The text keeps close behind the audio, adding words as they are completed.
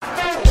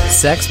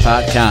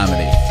Sexpot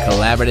Comedy,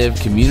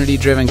 collaborative,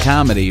 community-driven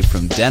comedy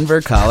from Denver,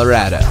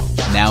 Colorado.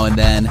 Now and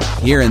then,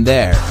 here and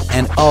there,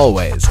 and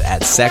always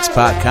at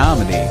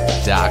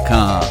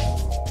sexpotcomedy.com.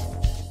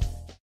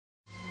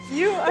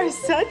 You are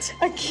such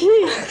a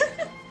geek.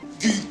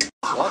 Geek.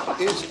 What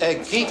is a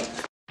geek?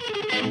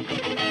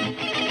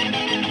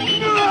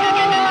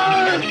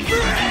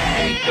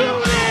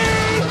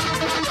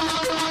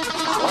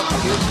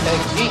 What is a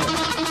geek?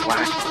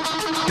 Whack.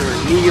 You're a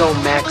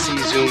neo-maxi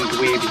zoom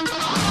dweeby.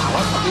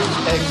 What is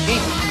a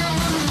geek?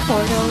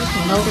 Portals,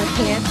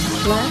 motorhead,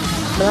 slut,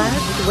 blood,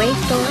 wave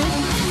story,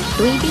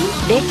 dweeby,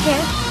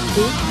 dickhead,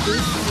 geek.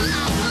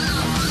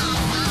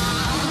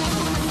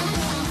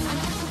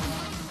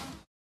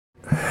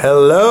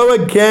 Hello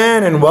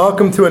again, and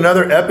welcome to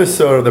another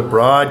episode of the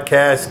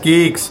Broadcast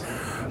Geeks.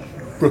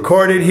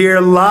 Recorded here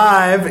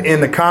live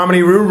in the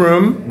Comedy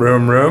Room,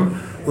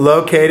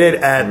 located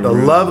at the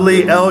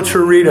lovely El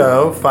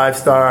Chorrito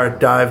 5-star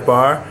dive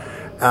bar,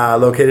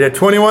 located at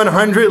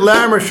 2100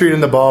 Larimer Street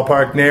in the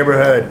Ballpark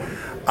neighborhood.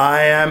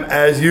 I am,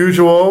 as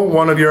usual,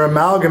 one of your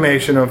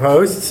amalgamation of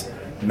hosts,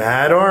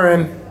 Matt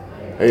Oren.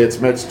 Hey, it's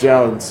Mitch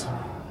Jones.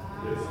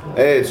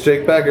 Hey, it's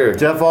Jake Becker.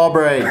 Jeff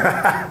Albright.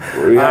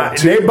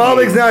 Nate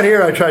Balding's not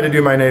here. I tried to do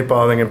my Nate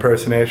Balding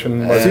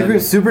impersonation.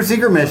 Super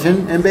secret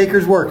mission, and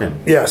Baker's working.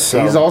 Yes.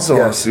 So, He's also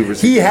yes. on super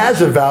secret. He has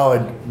a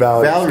valid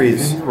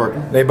reason. He's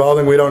working. Nate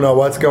Balding, we don't know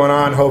what's going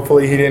on.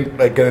 Hopefully he didn't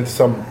get into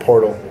some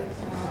portal.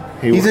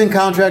 He's in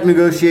contract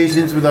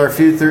negotiations with our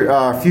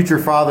future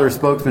father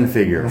spokesman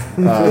figure.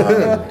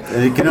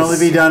 It can only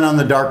be done on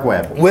the dark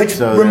web. Which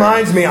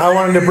reminds me, I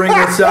wanted to bring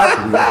this up,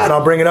 and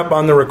I'll bring it up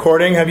on the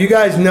recording. Have you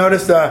guys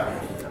noticed,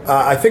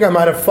 I think I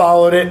might have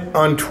followed it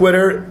on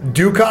Twitter,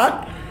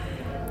 Dukat?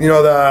 You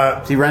know,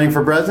 Is he running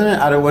for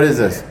president? What is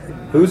this?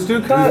 Who's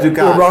Dukat? the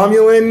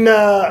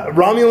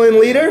Romulan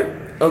leader?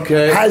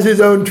 Okay. Has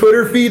his own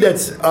Twitter feed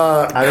that's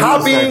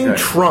copying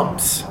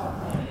Trump's.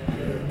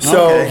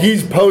 So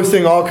he's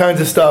posting all kinds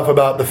of stuff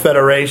about the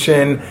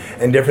Federation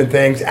and different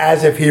things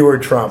as if he were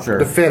Trump. Sure.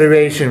 The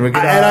Federation. And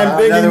I'm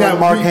thinking that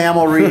Mark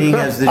Hamill reading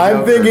as the I'm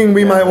Joker. thinking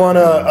we might want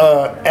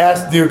to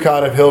ask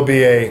Dukat if he'll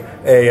be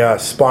a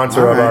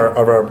sponsor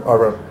of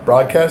our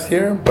broadcast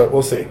here, but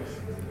we'll see.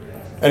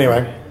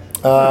 Anyway,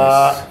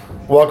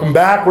 welcome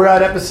back. We're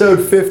at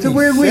episode 56. It's a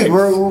weird week.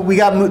 We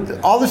got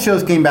all the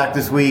shows came back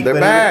this week. They're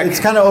but back. It's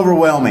kind of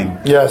overwhelming.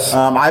 Yes.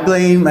 I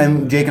blame,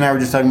 and Jake and I were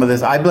just talking about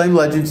this. I blame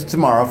Legends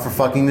Tomorrow for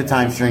fucking the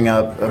time string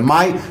up.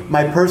 My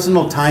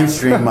personal time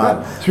stream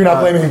up. So you're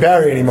not blaming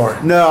Barry anymore.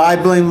 No, I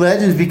blame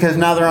Legends because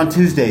now they're on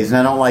Tuesdays and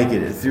I don't like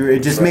it.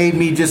 It just made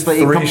me just like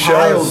Three it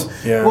compiles.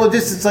 shows. Yeah. Well,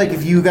 it's like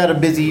if you got a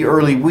busy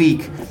early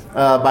week.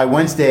 By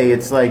Wednesday,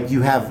 it's like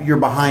you're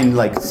behind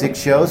like 5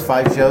 shows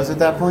at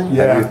that point.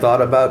 Yeah. Have you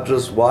thought about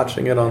just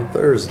watching it on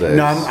Thursdays?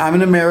 No, I'm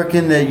an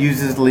American that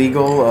uses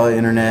legal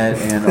internet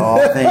and all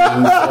things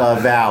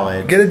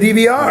valid. Get a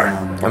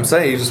DVR. I'm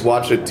saying you just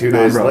watch it 2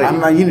 days Bro, late. no.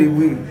 What do you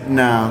mean?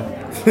 No,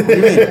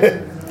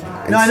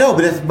 I know,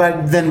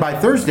 but then by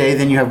Thursday,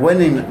 then you have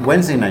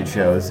Wednesday night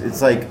shows.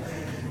 It's like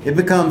it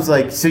becomes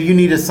like so you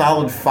need a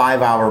solid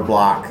 5-hour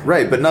block.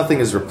 Right, but nothing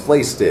has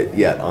replaced it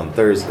yet on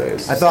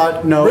Thursdays. I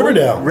thought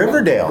Riverdale,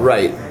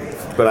 Right,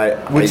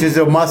 but which is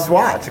a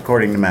must-watch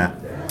according to Matt.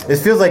 It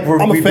feels like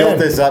we built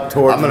this up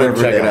towards. I'm gonna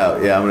Riverdale. check it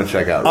out. Yeah, I'm gonna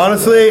check out.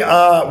 Honestly,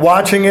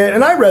 watching it,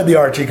 and I read the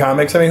Archie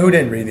comics. I mean, who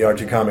didn't read the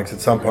Archie comics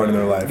at some point in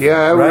their life? Yeah,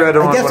 I right? read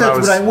them I guess when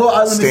that's I was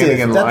let me say standing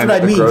this. in That's line what I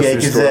at the mean, grocery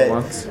Jake, is store that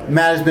once.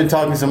 Matt has been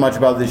talking so much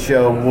about this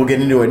show. We'll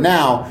get into it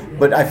now,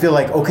 but I feel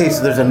like, okay,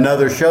 so there's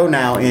another show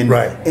now in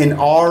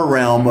our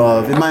realm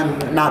of, it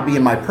might not be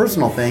in my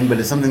personal thing, but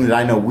it's something that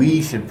I know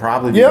we should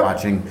probably be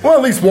watching. Well,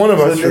 at least one of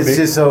us should be. It's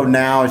just so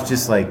now it's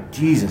just like,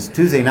 Jesus,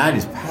 Tuesday night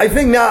is packed. I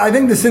think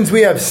that since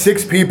we have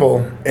 6 people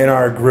in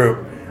our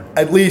group,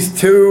 at least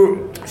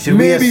 2,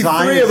 maybe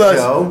 3 of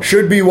us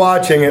should be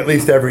watching at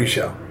least every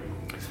show.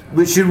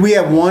 But should we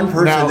have one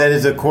person that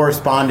is a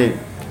correspondent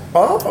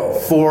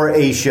for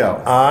a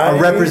show? A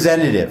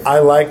representative. I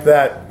like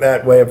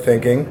that way of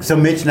thinking. So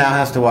Mitch now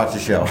has to watch the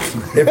show.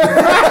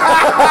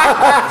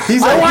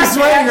 He's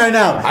sweating right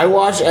now. I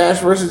watch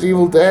Ash vs.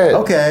 Evil Dead.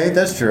 Okay,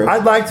 that's true.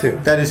 I'd like to.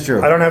 That is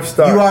true. I don't have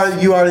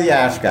stars. You are the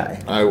Ash guy.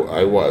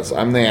 I was.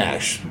 I'm the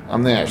Ash.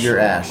 You're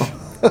Ash.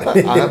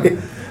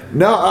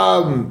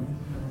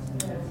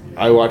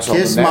 I watch all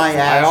Kiss the my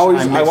ass.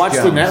 I watch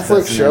the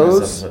Netflix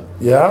shows.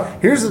 Yeah.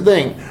 Here's the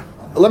thing.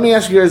 Let me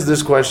ask you guys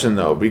this question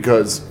though,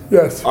 because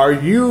are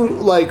you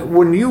like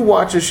when you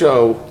watch a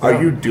show, are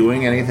you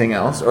doing anything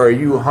else, or are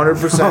you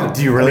 100%?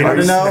 Do you really want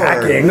to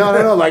know?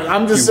 No. Like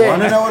I'm just saying.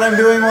 Want to know what I'm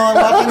doing while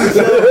I'm watching the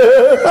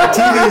show? My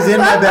TV is in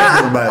my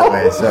bedroom, by the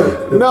way.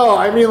 So no,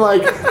 I mean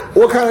like,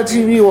 what kind of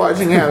TV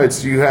watching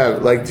habits do you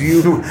have? Like, do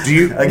you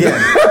again?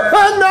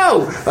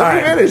 No. Let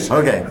me finish.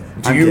 Okay.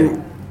 Do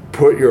you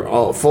put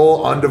your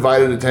full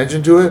undivided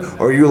attention to it,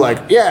 or are you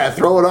like,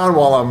 throw it on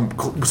while I'm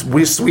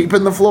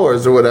sweeping the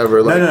floors or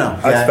whatever? Like, No.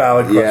 That's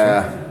valid question.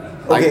 Yeah.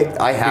 Okay,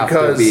 I have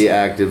to be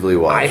actively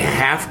watching. I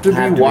have to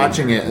be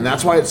watching it, and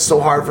that's why it's so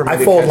hard for me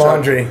to fold catch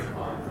laundry.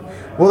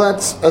 Up. Well,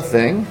 that's a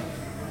thing.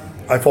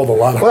 I fold a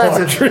lot of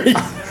laundry.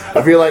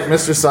 I feel like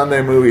Mr.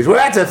 Sunday movies. Well,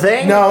 that's a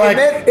thing. No, like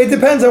it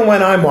depends on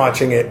when I'm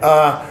watching it.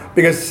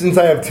 Because since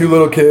I have 2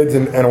 little kids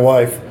and a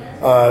wife,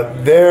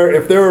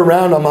 if they're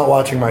around, I'm not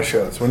watching my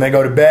shows. When they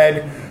go to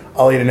bed,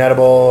 I'll eat an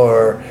edible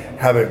or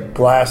have a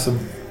glass of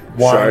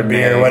wine, Chardonnay,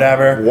 beer, or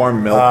whatever.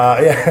 Warm milk.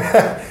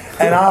 Yeah.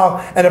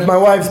 And if my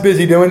wife's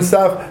busy doing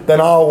stuff, then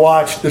I'll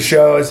watch the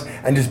shows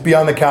and just be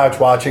on the couch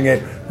watching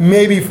it,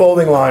 maybe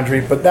folding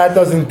laundry, but that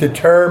doesn't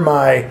deter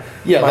my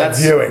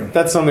viewing.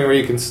 That's something where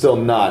you can still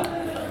not.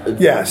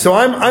 Yeah, so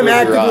I'm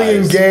actively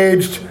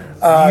engaged.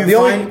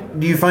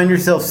 Do you find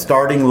yourself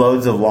starting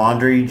loads of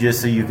laundry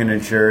just so you can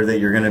ensure that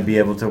you're going to be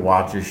able to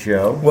watch a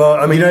show? Well,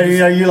 I mean,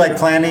 are you like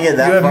planning it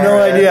that far? You have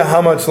no idea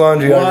how much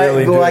laundry I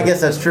really do. Well, I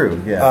guess that's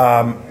true.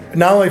 Yeah.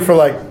 Not only for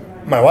like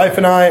my wife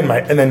and I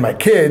and then my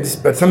kids,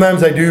 but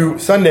sometimes I do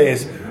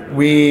Sundays.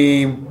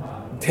 We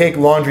take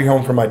laundry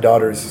home from my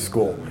daughter's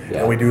school,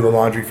 and we do the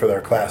laundry for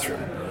their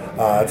classroom.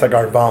 It's like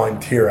our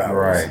volunteer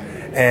hours. Right.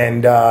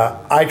 And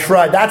I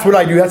try. That's what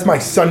I do. That's my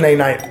Sunday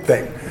night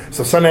thing.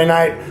 So Sunday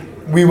night,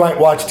 we might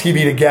watch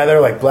TV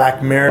together, like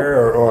Black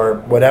Mirror or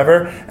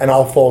whatever, and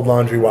I'll fold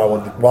laundry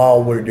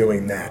while we're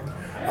doing that.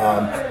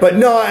 But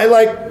no,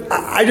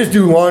 I just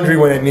do laundry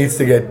when it needs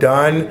to get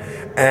done,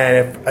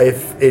 and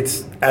if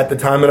it's at the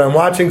time that I'm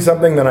watching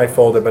something, then I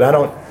fold it. But I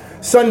don't.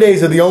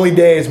 Sundays are the only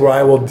days where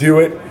I will do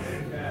it,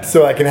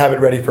 so I can have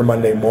it ready for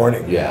Monday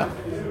morning. Yeah.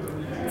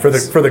 For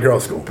the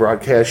girls' school.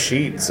 Broadcast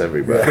sheets,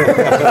 everybody.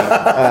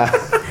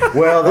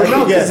 Well,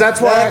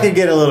 that's why I could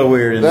get a little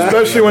weird.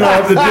 Especially when I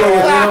have to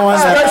deal with,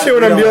 especially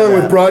when I'm dealing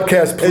with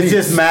broadcast police. It's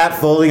just Matt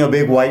folding a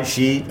big white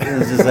sheet.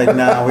 It's just like,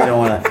 no, we don't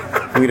want to.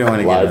 We don't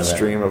want to get live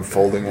stream of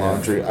folding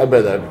laundry. I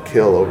bet that'd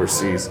kill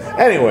overseas.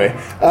 Anyway,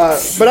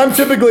 but I'm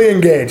typically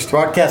engaged.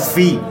 Broadcast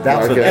feet.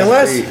 That's what.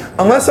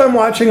 Unless I'm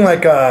watching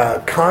like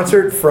a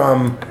concert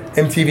from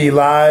MTV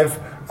Live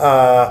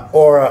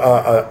or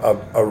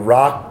a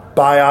rock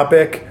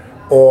biopic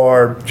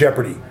or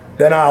Jeopardy,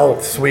 then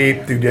I'll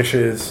sweep, do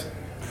dishes,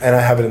 and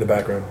I have it in the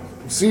background.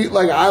 See,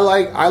 like I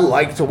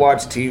like to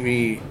watch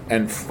TV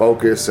and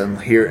focus and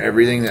hear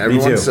everything that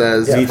everyone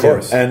says. Yeah, of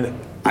course. And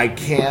I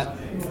can't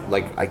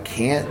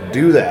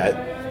do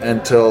that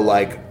until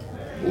like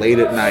late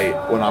at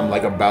night when I'm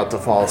like about to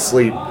fall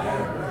asleep.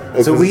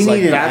 So we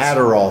need an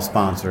Adderall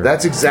sponsor.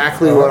 That's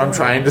exactly what I'm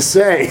trying to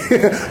say.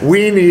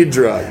 We need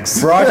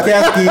drugs.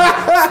 Broadcast Geek,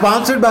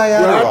 sponsored by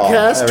Adderall.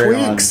 Broadcast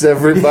tweaks,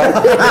 everybody.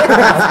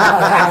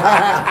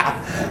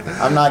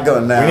 I'm not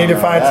going there. We need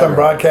to find some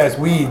broadcast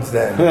weeds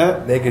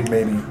then. They could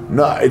maybe.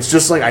 No, it's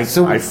just like I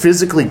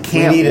physically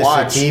can't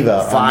watch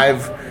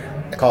 5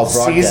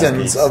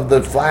 seasons of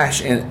The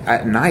Flash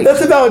at night.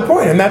 That's a valid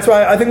point, and that's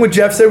why I think what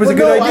Jeff said was a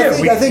good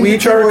idea. I think we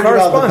each are a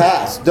correspondent.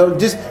 Past. Don't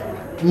just.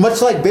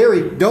 Much like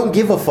Barry, don't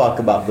give a fuck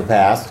about the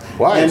past.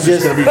 Why? And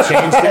just going to be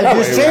changed anyway, and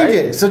just change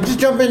it. So just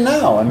jump in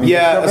now. I mean,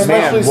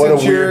 man, what a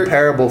weird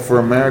parable for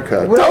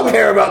America. Don't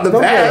care about the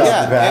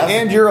past.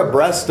 And you're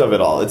abreast of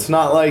it all. It's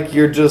not like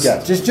you're just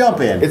jump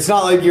in. It's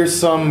not like you're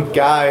some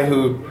guy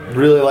who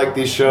really liked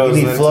these shows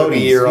and then took a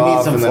year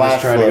off and then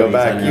is trying to go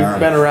back. You've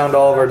been around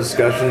all of our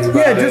discussions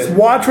about it. Yeah, just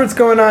watch what's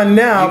going on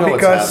now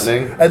because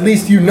at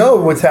least you know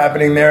what's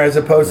happening there as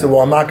opposed to,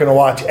 well, I'm not going to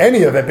watch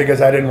any of it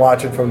because I didn't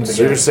watch it from the beginning.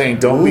 So you're saying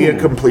don't be a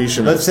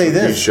completionist. Let's say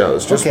this. These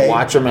shows. Just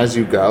watch them as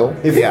you go.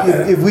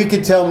 If we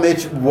could tell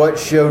Mitch what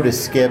show to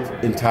skip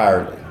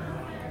entirely.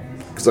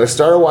 Because I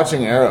started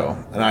watching Arrow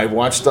and I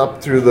watched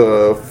up through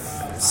the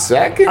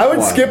second I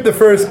would skip the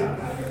first.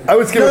 I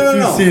would skip a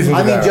few seasons.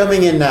 I mean,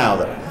 jumping in now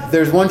though.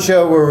 There's one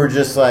show where we're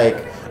just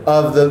like,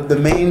 of the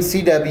main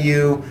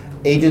CW,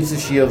 Agents of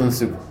S.H.I.E.L.D.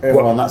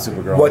 and not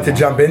Supergirl. What to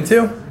jump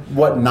into?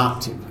 What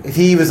not to. If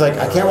he was like,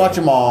 I can't watch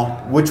them all,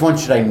 which one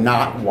should I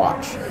not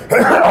watch?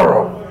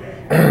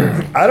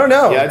 I don't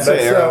know. Yeah, I'd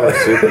say Arrow or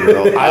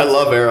Supergirl. I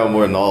love Arrow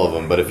more than all of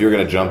them, but if you're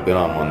going to jump in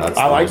on one, that's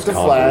I like most the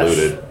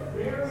convoluted.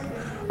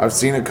 Flash. I've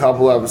seen a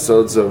couple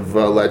episodes of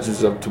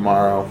Legends of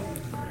Tomorrow.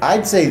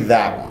 I'd say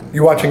that one.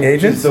 You watching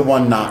Agents? It's the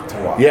one not to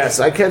watch. Yes,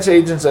 I catch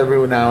Agents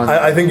every now and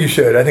then. I think you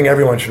should. I think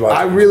everyone should watch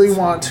I really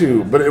want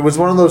to, but it was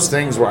one of those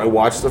things where I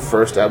watched the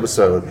first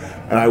episode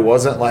and I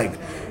wasn't like,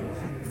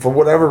 for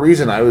whatever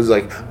reason, I was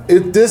like,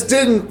 this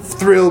didn't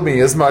thrill me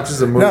as much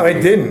as a movie. No,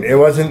 it didn't. It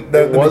wasn't.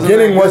 The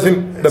beginning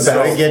wasn't the best.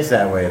 It gets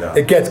that way, though.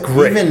 It gets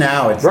great. Even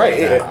now, it's right.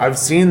 like that. I've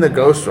seen the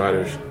Ghost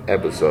Riders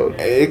episode.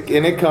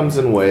 And it comes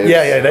in waves.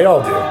 Yeah, they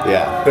all do.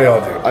 Yeah. They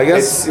all do. I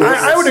guess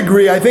I would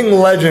agree. I think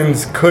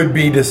Legends could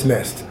be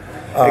dismissed.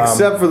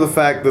 Except for the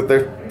fact that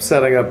they're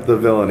setting up the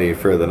villainy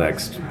for the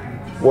next.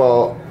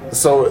 Well,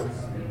 so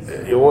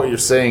what you're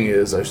saying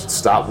is I should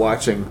stop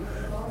watching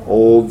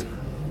old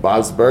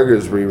Bob's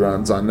Burgers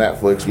reruns on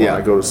Netflix when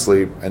I go to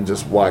sleep and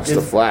just watch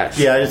The Flash.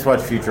 Yeah, I just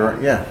watch Future.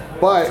 Yeah.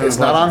 But it's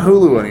not on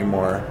Hulu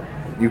anymore.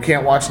 You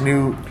can't watch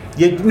new...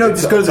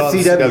 just go to the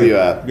CW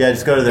app. Yeah,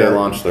 just go to their... They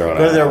launched their own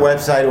Go to their app.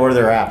 website or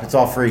their app. It's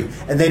all free.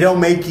 And they don't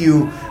make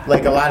you,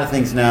 like a lot of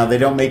things now, they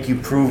don't make you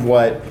prove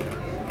what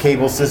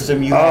cable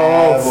system you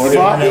have or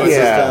fuck internet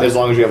yeah. system. As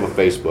long as you have a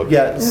Facebook.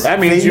 Yeah. That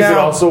means you could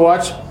also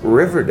watch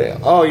Riverdale.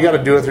 Oh, you got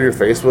to do it through your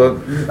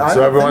Facebook,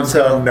 so everyone's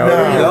gonna know.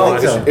 No,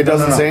 it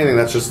doesn't say anything.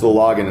 That's just the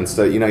login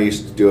instead. You know, you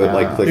used to do it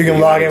like click. You can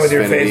log in with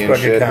your Xfinity and Facebook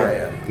shit.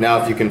 account.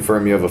 Now, if you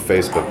confirm you have a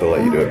Facebook, they'll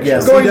let you do it.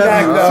 Yeah, Going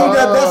back, though,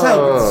 that's how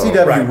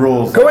CW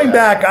rules. Going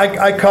back,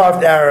 I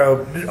coughed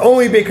Arrow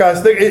only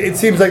because it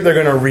seems like they're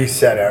going to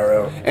reset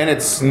Arrow, and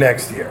it's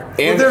next year.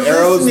 And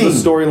Arrow's the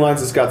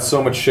storylines. It's got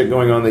so much shit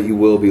going on that you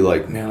will be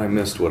like, man, I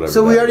missed whatever.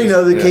 So we already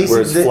know the cases.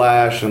 Whereas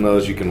Flash and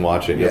those, you can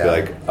watch it. And you'll be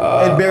like,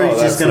 and Barry's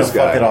just going to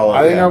fuck it all up.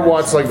 I think I've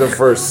watched like the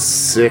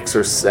first 6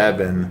 or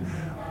 7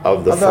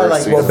 of the first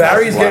season. Well,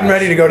 Barry's getting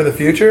ready to go to the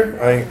future,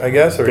 I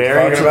guess, or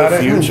Barry talking about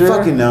it. Who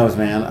fucking knows,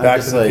 man?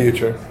 Back to the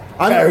future.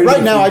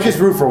 Right now, I just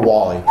root for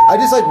Wally. I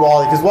just like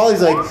Wally because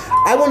Wally's like,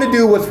 I want to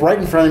do what's right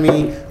in front of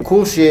me.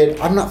 Cool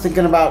shit. I'm not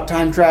thinking about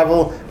time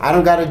travel. I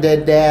don't got a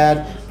dead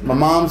dad. My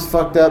mom's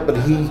fucked up,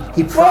 but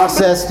he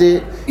processed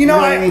it. You know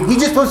what I mean? He's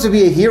just supposed to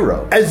be a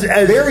hero. As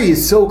Barry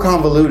is so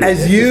convoluted.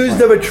 As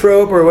used of a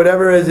trope or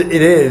whatever as it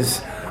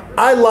is,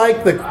 I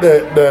like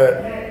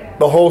the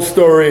whole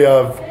story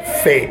of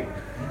fate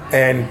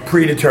and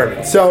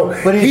predetermined. So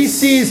he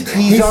sees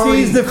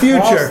the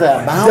future.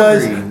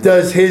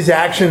 Does his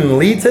action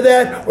lead to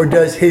that, or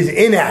does his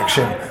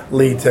inaction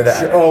lead to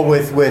that? Oh,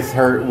 with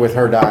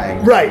her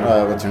dying. Right.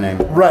 What's her name?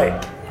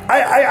 Right.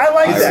 I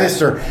like his that.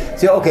 sister.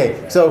 See,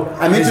 okay, so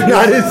I'm introducing.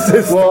 Not his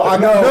sister. Well,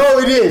 no,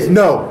 it is.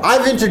 No,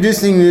 I'm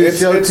introducing this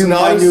show to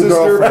my new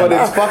girlfriend. But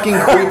it's fucking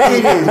creepy.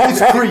 It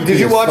is. It's creepy. Did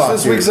you watch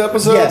this week's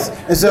episode? Yes.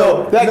 And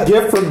so that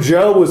gift from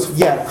Joe was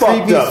fucked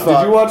up.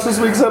 Did you watch this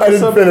week's episode? I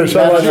didn't finish.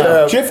 I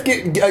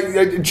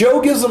watched Joe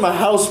gives him a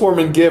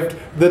housewarming gift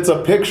that's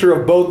a picture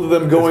of both of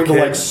them going to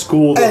like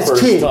school the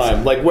first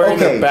time, like wearing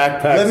their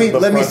backpacks.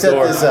 Let me set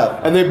this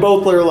up. And they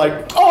both are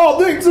like, "Oh,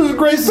 this is a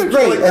great picture."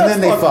 Like, and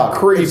then they fuck.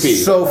 Creepy.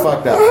 It's so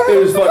fucked up. It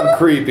was fucking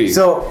creepy.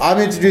 So I'm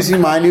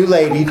introducing my new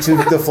lady to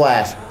the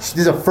Flash. This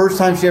is the first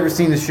time she ever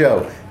seen the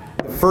show.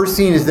 The first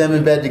scene is them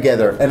in bed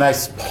together, and I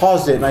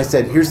paused it and I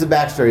said, "Here's the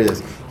backstory of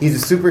this.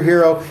 He's a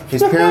superhero.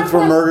 His parents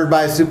were murdered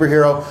by a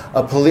superhero.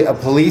 A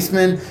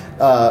policeman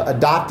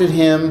adopted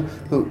him.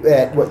 Who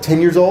at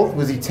 10 years old?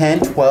 Was he 10,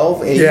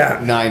 12, 8? Yeah,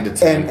 9 to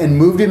 10. And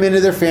moved him into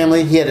their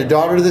family. He had a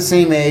daughter the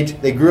same age.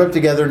 They grew up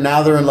together.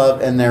 Now they're in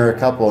love and they're a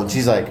couple. And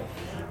she's like,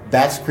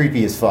 "That's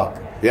creepy as fuck."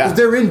 Yeah, 'cause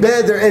they're in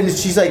bed. And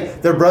she's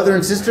like, "They're brother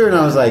and sister." And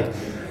I was like,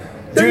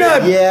 They're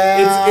not.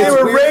 Yeah, they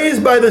were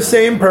raised by the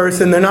same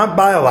person. They're not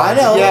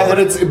biological. I know. Yeah,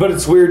 but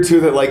it's weird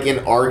too that like in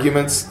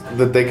arguments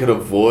that they could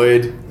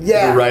avoid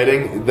the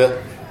writing that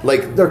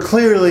like they're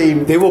clearly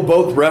they will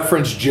both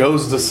reference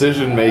Joe's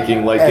decision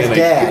making like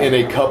in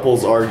a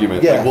couple's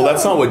argument. Yeah. Like, well,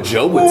 that's not what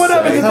Joe would What say.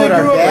 happens if they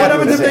grew up? What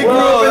happens if they grew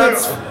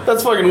up?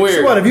 That's fucking weird.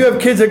 So what if you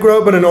have kids that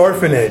grow up in an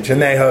orphanage and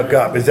they hook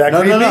up? Is that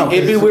creepy? No.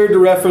 It'd be weird to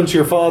reference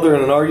your father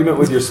in an argument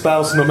with your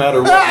spouse, no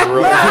matter what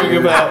you're arguing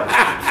about.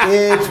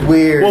 It's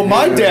weird. Well,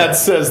 my dad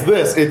says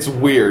this. It's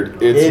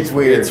weird. It's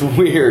weird. It's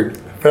weird.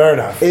 Fair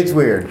enough. It's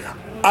weird.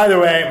 Either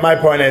way, my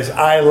point is,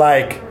 I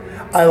like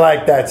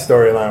that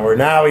storyline where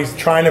now he's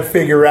trying to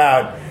figure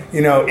out,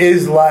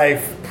 is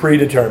life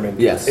predetermined?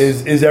 Yes.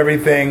 Is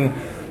everything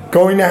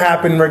going to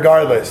happen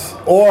regardless,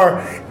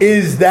 or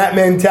is that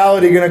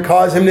mentality going to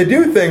cause him to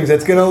do things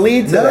that's going to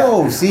lead to that?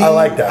 No, see, I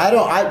like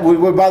that.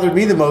 What bothered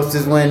me the most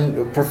is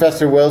when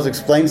Professor Wells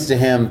explains to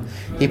him,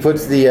 he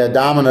puts the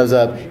dominoes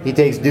up, he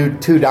takes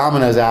 2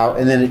 dominoes out,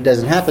 and then it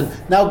doesn't happen.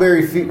 Now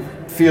Barry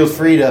feels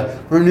free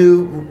to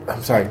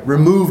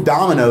remove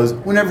dominoes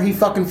whenever he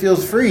fucking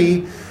feels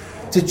free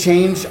to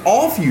change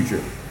all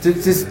future,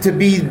 to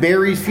be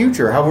Barry's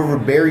future. However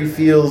Barry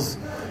feels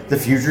the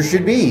future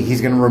should be.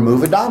 He's going to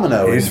remove a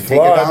domino. He's and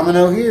flawed. Take a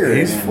domino here.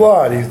 He's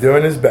flawed. He's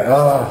doing his best.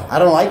 I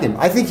don't like him.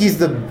 I think he's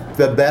the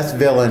best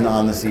villain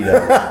on the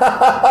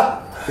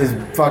CW.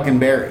 Is fucking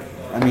Barry.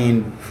 I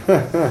mean,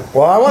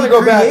 well, I want to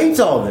go back. He creates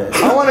all this.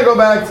 I want to go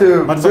back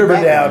to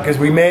Riverdale because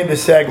we made the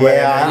segue.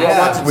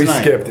 Yeah, we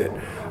skipped it.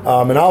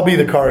 And I'll be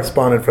the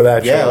correspondent for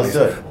that show. Yeah, let's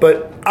do it.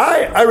 But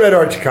I read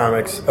Archie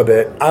Comics a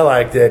bit. I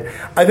liked it.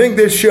 I think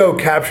this show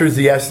captures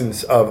the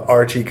essence of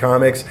Archie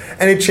Comics,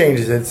 and it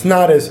changes it. It's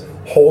not as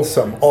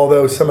wholesome,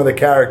 although some of the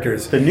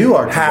characters... The new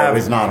Archie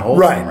is not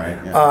wholesome,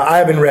 right? Yeah. I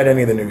haven't read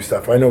any of the new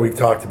stuff. I know we've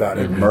talked about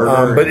it.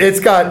 Murder. But it's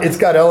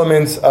got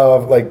elements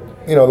of, like,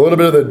 a little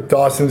bit of the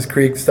Dawson's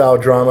Creek style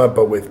drama,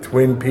 but with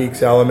Twin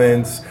Peaks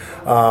elements.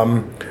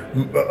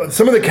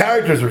 Some of the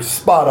characters are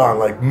spot on,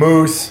 like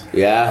Moose.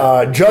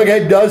 Yeah.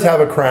 Jughead does have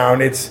a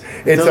crown. It's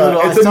a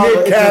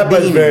mid-cap,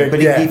 but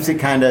he keeps it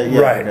kind of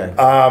right.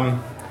 Okay.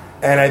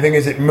 And I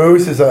think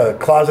Moose is a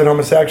closet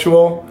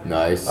homosexual.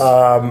 Nice.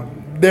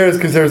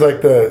 There's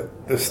like the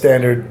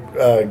standard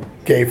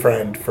gay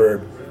friend for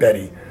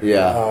Betty.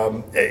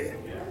 Yeah.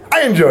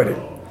 I enjoyed it.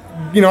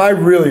 I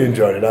really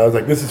enjoyed it. I was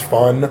like, this is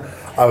fun.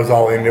 I was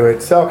all into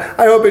it. So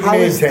I hope it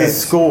maintains. How is the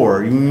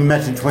score? You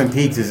mentioned Twin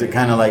Peaks. Is it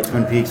kind of like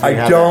Twin Peaks?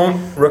 I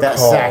don't recall. That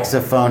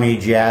saxophony,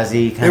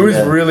 jazzy kind of... It was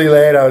really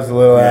late. I was a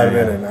little out of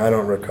it, and I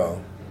don't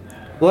recall.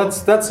 Well,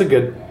 that's a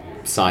good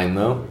sign,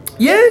 though.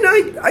 Yeah,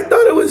 and I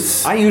thought it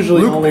was. I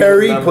usually Luke only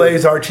Perry remember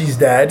plays Archie's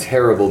dad.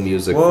 Terrible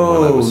music from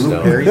Whoa, when I was Luke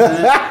stoned. Perry's in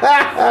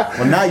it?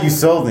 Well, now you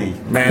sold me.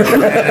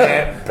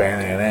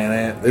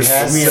 This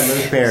Had me at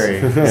Luke Perry.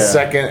 the Yeah.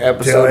 second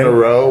episode in a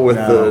row with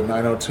the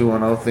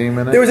 90210 theme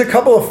in it. There was a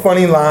couple of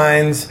funny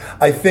lines.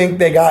 I think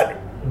they got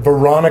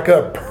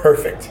Veronica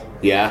perfect.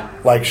 Yeah.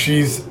 Like,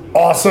 she's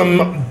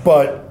awesome,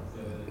 but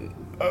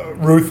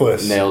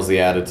ruthless. Nails the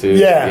attitude.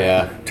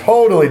 Yeah,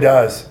 totally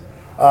does.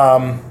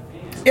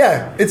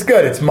 Yeah, it's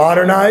good. It's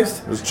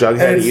modernized. Does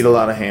Jughead eat a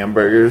lot of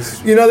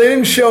hamburgers? You know, they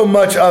didn't show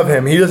much of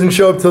him. He doesn't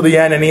show up till the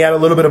end, and he had a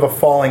little bit of a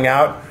falling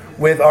out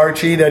with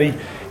Archie that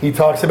he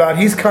talks about.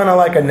 He's kind of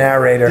like a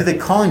narrator. Did they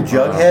call him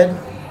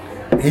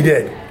Jughead? He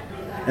did.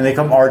 And they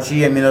come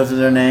Archie. I mean, those are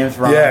their names,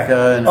 Veronica.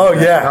 Yeah. And Oh,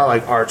 yeah. Not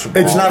like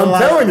Archibald. It's not.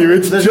 I'm telling you,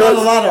 it's there's just.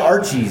 not a lot of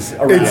Archies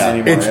around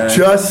anymore. It's right?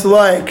 just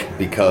like.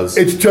 Because.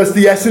 It's just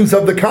the essence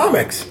of the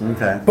comics.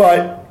 Okay.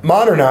 But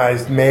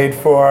modernized, made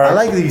for. I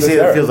like that you this say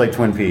era. it feels like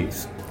Twin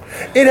Peaks.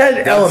 It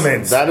had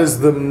elements. That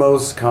is the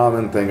most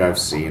common thing I've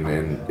seen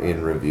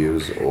in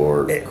reviews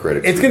or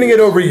critics. It's going to get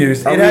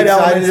overused. Are It we had excited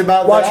elements.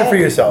 about Watch that? it for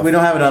yourself. We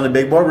don't have it on the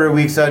big board, but are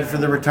we excited for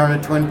the return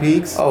of Twin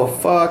Peaks? Oh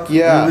fuck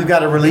yeah! We've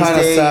got a release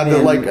Kinda date. sad that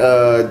and- like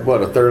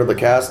a third of the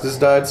cast has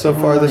died so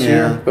far this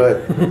year,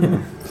 but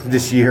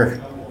this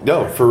year.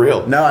 No, for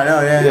real. No, I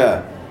know. Yeah.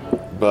 Yeah,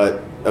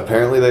 but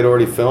apparently they'd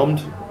already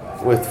filmed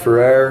with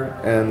Ferrer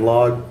and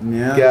Log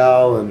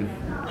Gal and.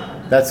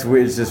 That's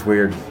weird. It's just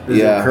weird. Is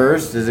it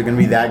cursed? Is it going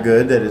to be that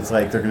good that it's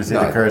like they're going to say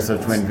the curse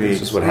of Twin Peaks?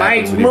 This is what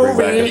happens when you bring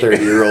back a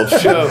 30-year-old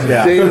show.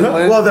 Yeah. David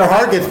Lynch. Well, their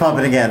heart gets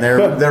pumping again.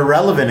 They're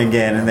relevant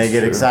again, and they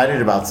get excited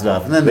about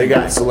stuff. And then They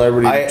got die.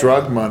 celebrity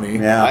drug money.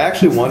 Yeah. I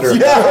actually wonder. If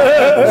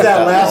Yeah,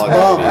 that last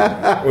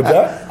bump. What's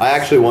that? I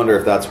actually wonder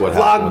if that's what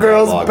happened. Vlog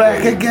girl's with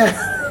back lady.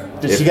 again.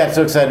 Did she got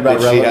so excited about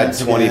If she had relevance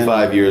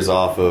 25 again? years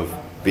off of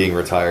being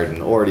retired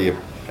and already an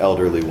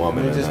elderly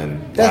woman, and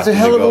then That's a having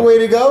hell to of a go- way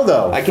to go,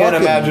 though. I can't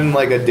Fucking- imagine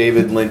like a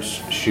David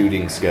Lynch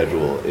shooting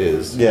schedule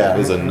is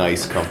a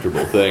nice,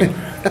 comfortable thing.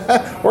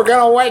 We're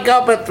gonna wake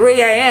up at 3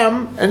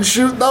 a.m. and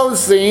shoot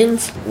those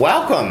scenes.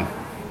 Welcome.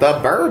 The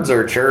birds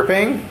are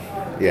chirping.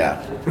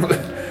 Yeah.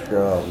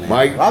 Oh, man.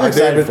 Mike, I'm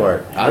excited David- for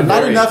it. I'm Not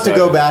very enough to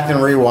go excited. back and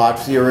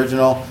rewatch the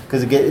original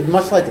because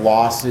much like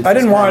Lost. I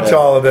didn't watch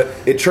all of it.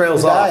 It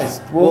trails off.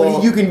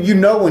 Well, you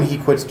know when he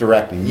quits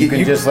directing. You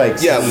can just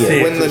like yeah. see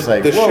it. When It's just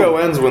like, the whoa. show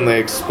ends when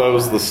they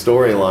expose the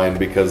storyline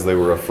because they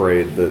were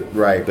afraid that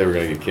they were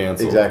going to get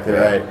canceled. Exactly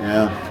right.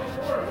 Yeah.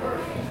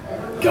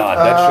 God,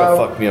 that show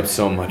fucked me up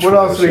so much. What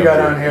when I else was we got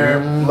younger. on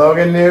here?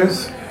 Logan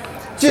news.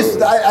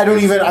 Just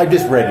I'm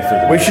just ready for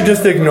the movie. We should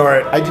just ignore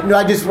it.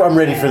 I'm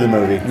ready for the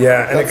movie.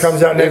 Yeah, and it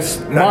comes out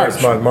next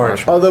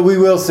March. Although we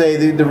will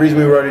say the reason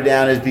we wrote it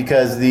down is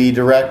because the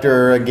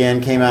director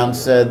again came out and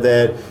said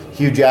that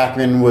Hugh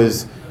Jackman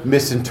was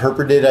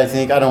misinterpreted. I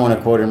think I don't want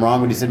to quote him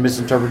wrong, but he said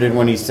misinterpreted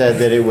when he said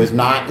that it was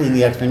not in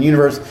the X-Men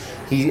universe.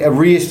 He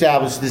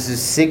reestablished this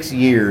is 6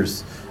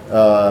 years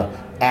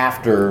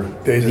after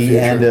the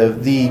end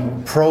of the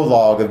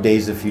prologue of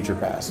Days of Future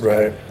Past.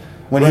 Right.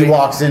 When he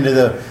walks into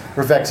the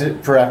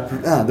professor's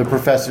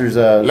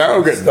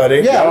Logan study.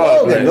 Yeah,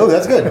 Logan. Oh,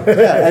 that's good.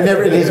 Yeah, and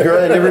his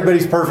girl and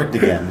everybody's perfect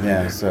again.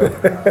 Yeah, so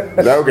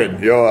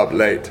Logan, you're up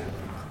late.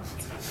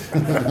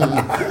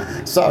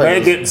 sorry.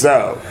 Make it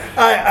so.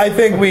 I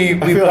think we I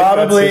feel like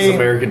probably. that's his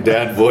American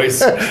Dad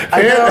voice.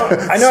 I know.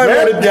 I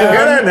wrote it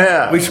Get in here.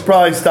 down. We should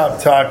probably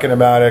stop talking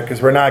about it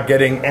because we're not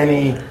getting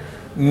any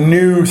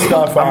new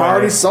stuff. I'm on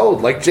already it.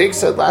 sold. Like Jake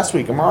said last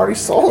week, I'm already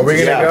sold. Are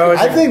we gonna go?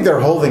 I think they're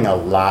holding a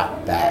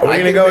lot back. Are we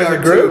gonna go as a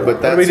group?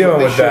 What are we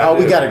doing with that? Oh,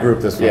 we got a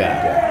group this week.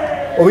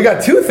 Yeah. Well, we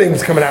got two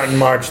things coming out in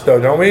March,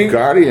 though, don't we?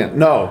 Guardian.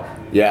 No.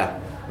 Yeah.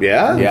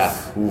 Yeah? Yeah.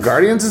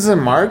 Guardians is in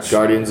March?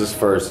 Guardians is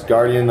first.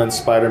 Guardian, then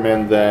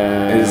Spider-Man,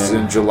 then Is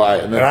in July.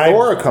 And then And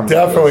Thor I'm comes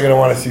definitely out. going to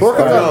want to see Thor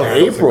comes out in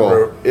Spider-Man as a April.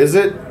 group. Is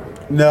it?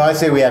 No, I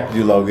say we have to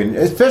do Logan,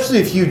 especially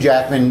if Hugh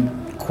Jackman.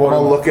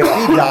 Quote, look at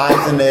if he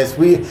dies in this.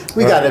 We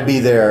got to be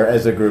there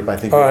as a group. I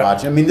think we're right.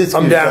 watching. I mean, this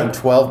I'm dude's down. done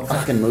 12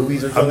 fucking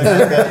movies or something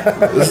like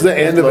that. This is the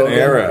end of an Logan.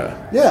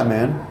 era. Yeah,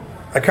 man.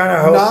 I kind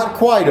of hope. Not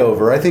quite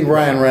over. I think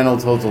Ryan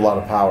Reynolds holds a lot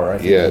of power. I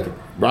think. Yeah.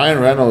 Ryan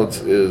Reynolds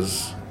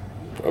is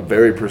a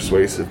very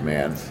persuasive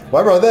man.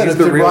 Why brought that? He's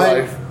It's the a real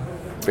Ryan- life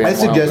Van I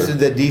suggested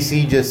Wilder. that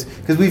DC just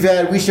because we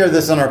shared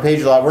this on our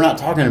page a lot. We're not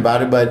talking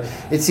about it, but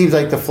it seems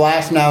like the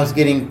Flash now is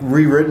getting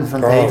rewritten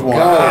from page one.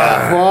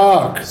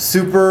 God, fuck.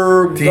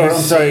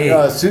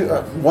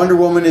 Wonder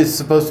Woman is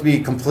supposed to be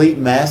a complete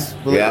mess.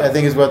 Yeah. I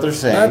think is what they're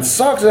saying. That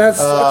sucks. That's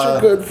such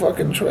a good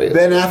fucking choice.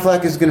 Ben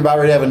Affleck is going to about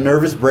ready to have a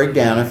nervous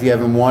breakdown if you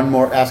have him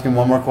ask him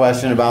one more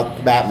question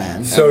about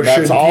Batman. So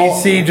should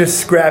DC just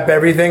scrap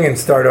everything and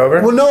start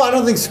over? Well, no, I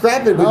don't think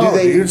scrap it. But No, do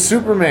they? dude,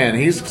 Superman.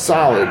 He's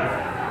solid.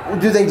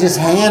 Do they just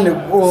hand it?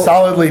 Well,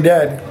 Solidly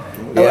dead.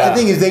 I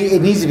think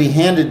it needs to be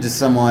handed to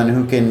someone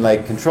who can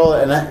like control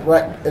it. And I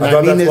thought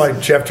that's this, why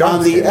Jeff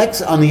Johns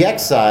on the did.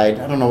 X side.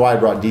 I don't know why I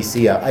brought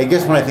DC up. I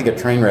guess when I think of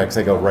train wrecks,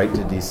 I go right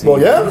to DC.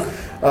 Well, yeah.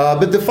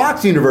 But the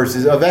Fox universe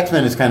of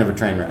X-Men is kind of a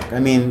train wreck. I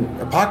mean,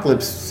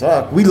 Apocalypse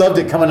sucked. We loved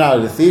it coming out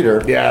of the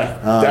theater. Yeah,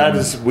 that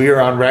is. We are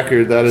on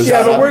record. That is.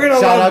 Yeah, but we're gonna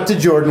shout out to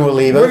Jordan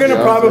Waliba. We're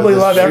gonna probably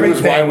love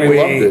everything. We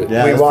loved it.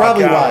 Yeah, we that's walk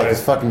probably out. why,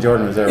 because fucking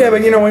Jordan was there. Yeah,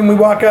 but when we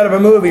walk out of a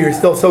movie, you're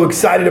still so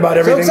excited about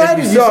everything that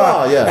you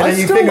saw, yeah. and then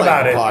you think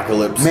about it.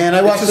 Apocalypse. Man,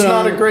 I watched it's just it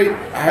not on- a great.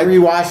 I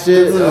rewatched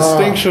it. There's a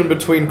distinction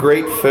between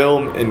great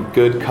film and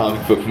good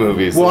comic book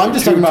movies. Well, Those I'm are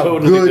just two talking about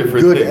totally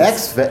different good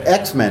things.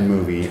 X-Men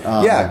movie.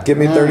 Yeah, give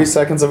me 30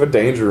 seconds of a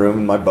danger room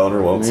and my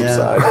boner won't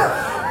subside.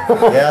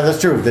 Yeah, that's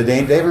true.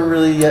 They haven't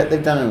really yet.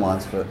 They've done it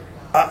once, but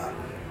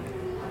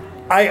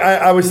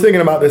I was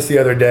thinking about this the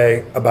other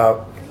day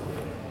about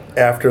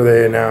after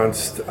they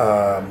announced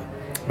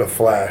the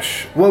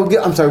Flash. well,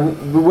 I'm sorry.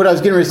 What I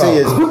was getting ready to say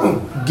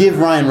is, give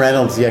Ryan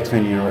Reynolds the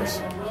X-Men universe.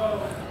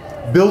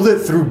 Build it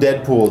through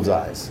Deadpool's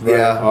eyes.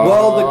 Yeah.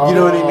 Well, You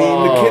know what I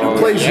mean? the kid who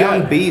plays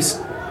Young Beast.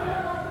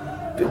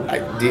 I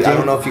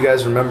don't know if you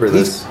guys remember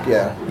this.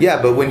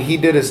 Yeah, but when he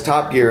did his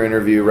Top Gear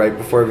interview right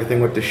before everything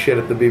went to shit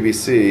at the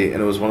BBC,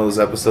 and it was one of those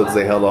episodes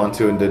they held on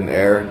to and didn't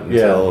air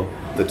until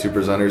the two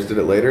presenters did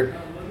it later,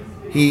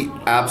 he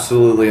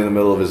absolutely in the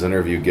middle of his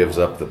interview gives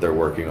up that they're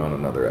working on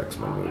another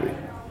X-Men movie.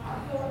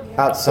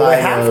 Outside, Well,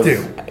 they have of,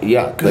 to.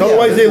 Yeah, Because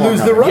otherwise they lose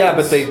the rights. Yeah,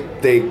 but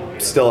they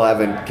still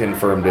haven't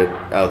confirmed it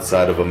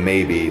outside of a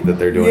maybe that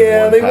they're doing.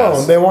 Yeah, one they past.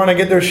 won't. They want to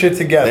get their shit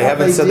together. They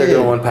haven't they said did. they're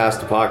doing one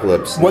past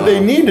Apocalypse. What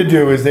they need to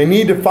do is they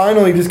need to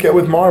finally just get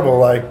with Marvel.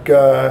 Like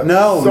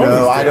No,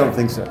 Sony's I doing. don't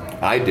think so.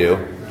 I do.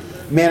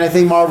 Man, I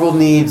think Marvel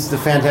needs the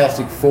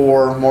Fantastic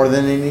Four more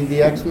than they need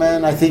the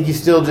X-Men. I think I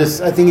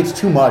think it's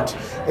too much.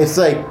 It's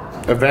like,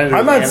 Avengers.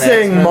 I'm not and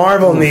saying X-Men.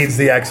 Marvel needs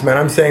the X-Men.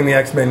 I'm saying the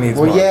X-Men needs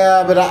well, Marvel.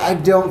 yeah, but I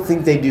don't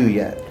think they do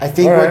yet. I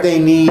think All what right. they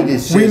need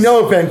is just... We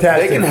know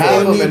Fantastic They can Four.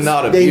 have them need, and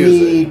not they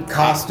abuse need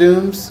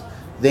costumes.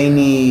 They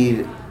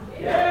need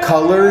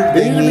color.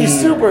 They need to be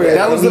super. yeah,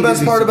 That they was the need to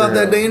best be part about superhero.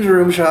 that Danger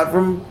Room shot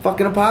from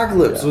fucking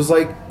Apocalypse. It was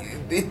like,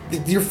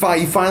 you're fine.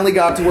 You finally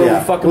got to where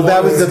we fucking. Well,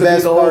 that wanted was us the to be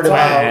best whole part time.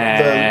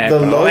 about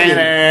the Logan.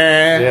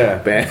 Yeah.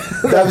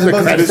 That was the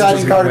most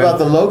exciting part about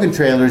the Logan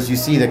trailers. You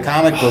see the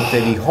comic book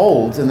that he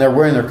holds, and they're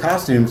wearing their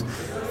costumes.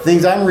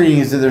 Things I'm reading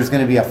is that there's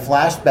going to be a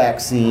flashback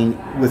scene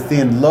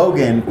within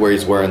Logan Where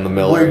he's wearing the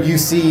Miller. where you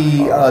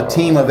see a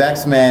team of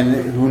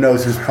X-Men, who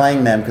knows who's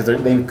playing them, because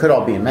they could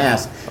all be in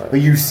masks, but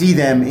you see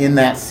them in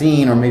that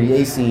scene, or maybe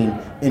a scene,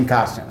 in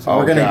costumes. Oh,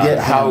 We're going to God. get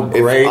How him.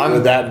 great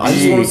would that be? I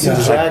just want to see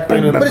Just Jack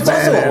like, in But it's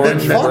also a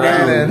big fuck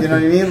Brandon. you know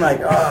what I mean?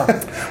 Like,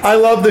 I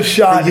love the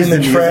shot They in use the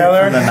the music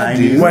trailer from the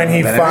 90s. when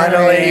he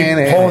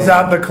finally pulls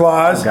out the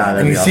claws Oh, God, that'd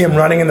and you be see him awesome.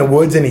 running in the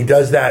woods and he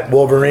does that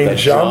Wolverine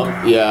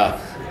jump. Yeah.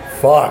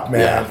 Fuck,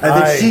 man.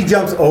 I think she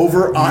jumps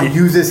over,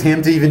 uses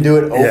him to even do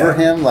it over Yeah.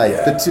 him. Like,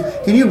 the two,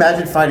 can you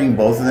imagine fighting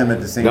both of them at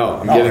the same No,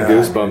 time? I'm getting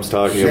goosebumps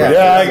talking Yeah. about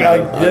Yeah,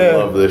 this. I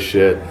love this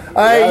shit.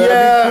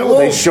 well,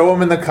 they show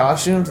them in the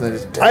costumes. And they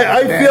just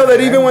I feel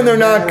that even when they're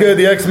not good,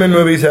 the X-Men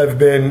movies have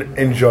been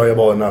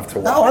enjoyable enough to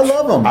watch. No, I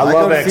love them. I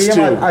love go see X2.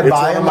 'em, I It's buy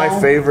one of them my all.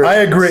 favorite. I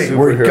agree.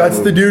 Where he superhero guts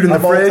the movies. dude in the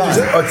Of all fridge,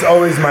 time. it's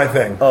always my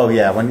thing. Oh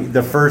yeah, when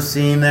the first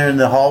scene there in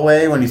the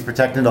hallway when he's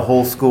protecting the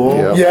whole school.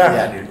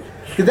 Yeah. dude.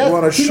 'Cause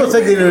that's, people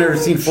think they've never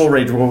seen Full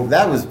Rage Wolverine.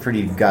 That was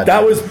pretty goddamn.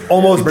 That was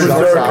almost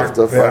Berserker. Off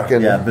the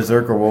fucking- yeah,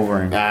 Berserker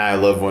Wolverine. I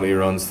love when he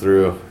runs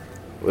through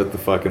with the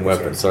fucking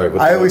weapon. Sorry,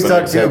 with I the always weapon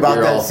talk to you about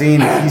headgear all- that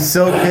scene. He's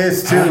so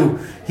pissed too.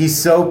 He's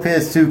so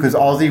pissed too because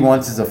all he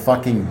wants is a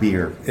fucking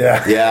beer.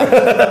 Yeah.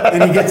 Yeah.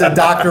 And he gets a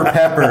Dr.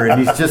 Pepper and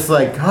he's just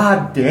like,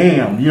 God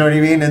damn. You know what I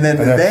mean? And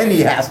then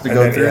he has to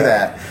go through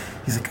that.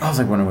 He's like, I was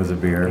like, when it was a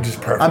beer.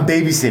 Just perfect. I'm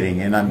babysitting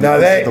and I'm No,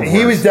 this is the he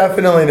worst. was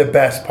definitely the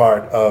best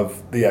part of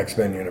the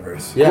X-Men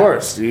universe. Yeah. Of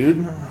course,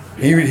 dude.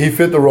 He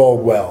fit the role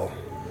well.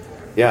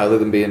 Yeah, other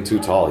than being too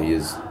tall, he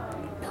is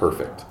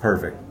perfect.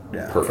 perfect.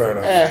 Yeah. Fair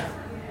Perfect.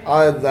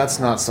 enough.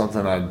 That's not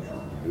something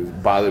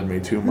that bothered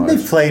me too much. They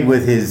played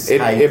with his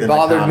height It in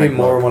bothered the me comic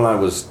more book. when I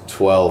was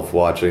 12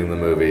 watching the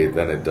movie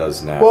than it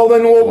does now. Well,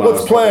 then When I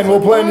let's was plan. 12, We'll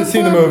it's plan like, to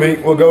see the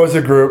movie. We'll go as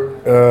a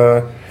group.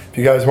 If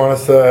you guys want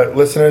us to,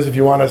 listeners, if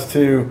you want us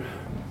to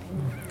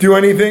do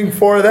anything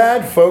for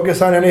that,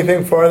 focus on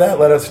anything for that,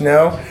 let us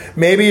know.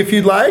 Maybe if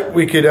you'd like,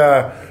 we could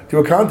do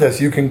a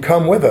contest. You can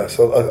come with us.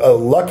 A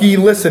lucky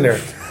listener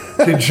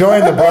to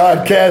join the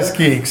Broadcast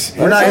Geeks.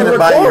 We're not and going to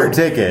buy your record-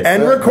 ticket.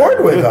 And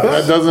record with That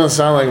us. doesn't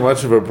sound like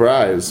much of a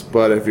prize,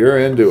 but if you're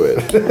into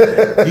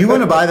it, You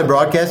want to buy the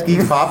Broadcast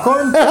Geeks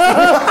popcorn?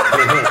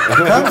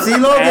 Come see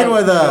Logan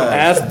with us.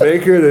 ask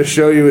Baker to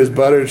show you his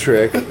butter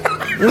trick.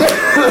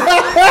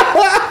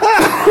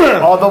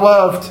 On the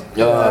left.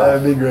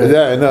 That'd be great.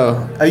 Yeah, I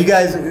know. Are you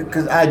guys,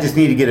 because I just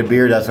need to get a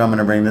beer, that's why I'm going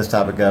to bring this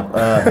topic up.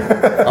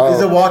 Has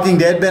The Walking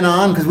Dead been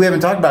on? Because we haven't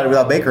talked about it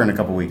without Baker in a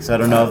couple weeks. I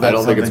don't know if that's I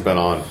don't think something. it's been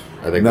on.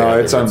 I think No, they had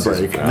it's on different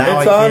break. seasons. Now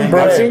It's I on can't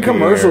break. get I've seen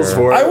commercials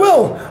for it.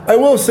 I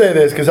will say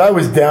this because I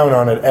was down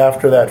on it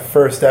after that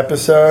first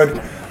episode.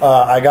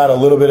 I got a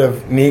little bit of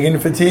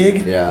Negan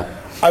fatigue. Yeah.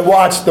 I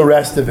watched the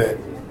rest of it,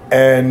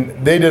 and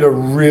they did a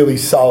really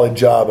solid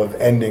job of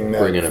ending that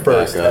Bringing it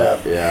first back up,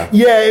 half. yeah.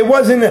 Yeah, it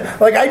wasn't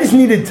like I just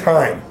needed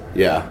time.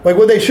 Yeah. Like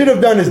what they should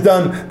have done is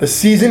done the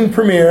season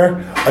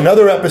premiere,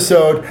 another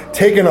episode,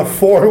 taken a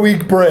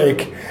 4-week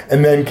break,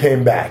 and then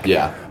came back.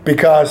 Yeah.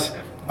 Because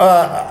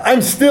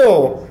I'm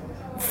still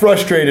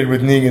frustrated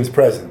with Negan's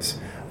presence.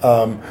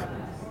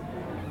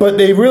 But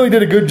they really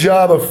did a good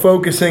job of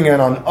focusing in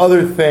on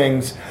other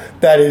things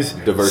that is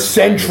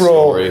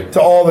central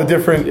to all the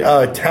different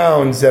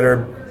towns that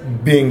are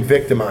being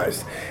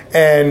victimized.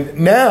 And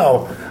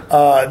now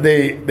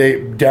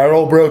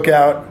Daryl broke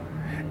out,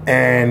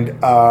 and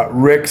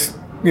Rick's,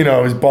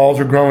 his balls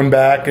are growing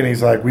back, and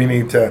he's like, we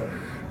need to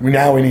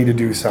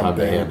do something. Time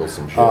to handle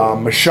some shit.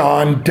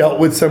 Michonne dealt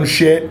with some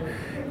shit.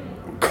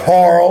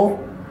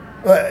 Carl,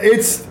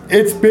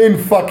 it's been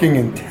fucking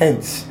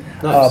intense.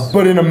 Nice.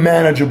 But in a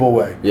manageable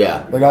way.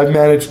 Yeah. Like I've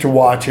managed to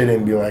watch it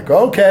and be like,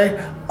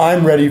 okay,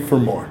 I'm ready for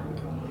more.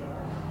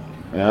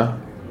 Yeah.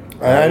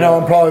 And I know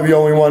I'm probably the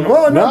only one.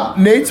 Well, no,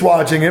 Nate's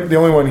watching it. The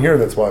only one here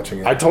that's watching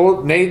it. I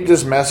told Nate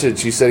this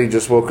message. He said he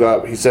just woke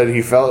up. He said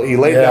he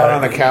laid down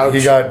on the couch.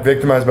 He got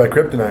victimized by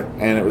kryptonite.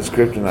 And it was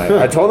kryptonite.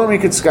 I told him he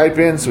could Skype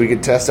in so we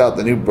could test out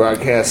the new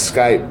broadcast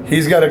Skype.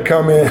 He's got to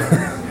come in.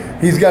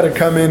 He's got to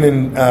come in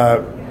and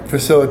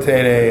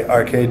facilitate a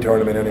arcade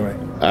tournament anyway.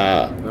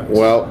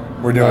 Well,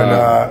 we're doing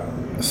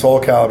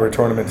Soul Calibur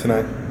tournament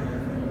tonight.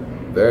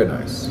 Very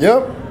nice.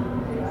 Yep.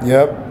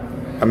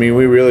 I mean,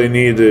 we really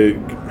need to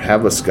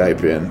have a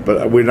Skype in,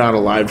 but we're not a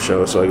live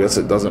show, so I guess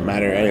it doesn't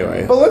matter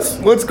anyway. But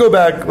let's go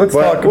back. Let's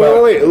talk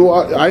about. Wait.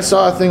 I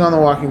saw a thing on The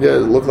Walking Dead.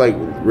 It looked like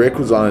Rick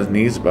was on his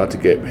knees about to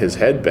get his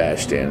head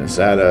bashed in. Is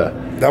that a?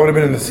 That would have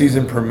been in the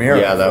season premiere.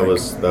 Yeah, that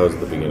was the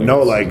beginning.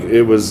 No, like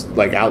it was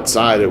like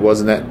outside. It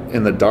wasn't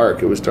in the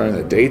dark. It was during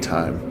the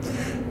daytime.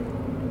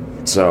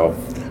 So,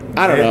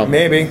 I don't know.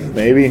 Maybe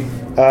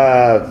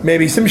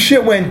some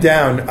shit went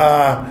down.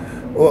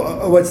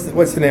 What's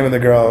the name of the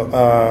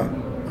girl?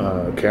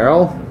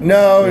 Carol?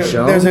 No,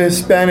 Michelle? There's a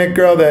Hispanic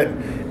girl that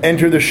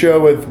entered the show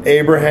with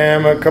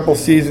Abraham a couple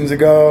seasons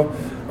ago.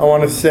 I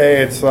want to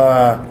say it's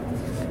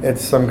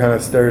some kind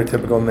of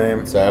stereotypical name.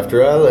 It's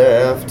after I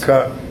left.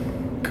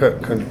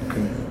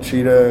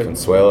 Conchita.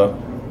 Consuela.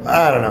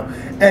 I don't know.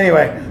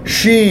 Anyway,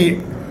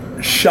 she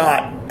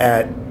shot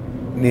at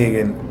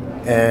Negan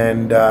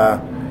and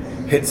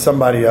hit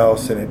somebody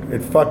else, and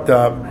it fucked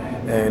up,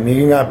 and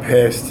Negan got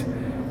pissed,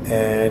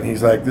 and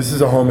he's like, this is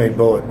a homemade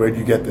bullet. Where'd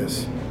you get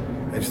this?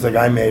 And she's like,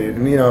 I made it.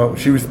 And,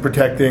 she was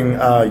protecting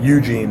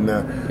Eugene,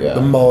 the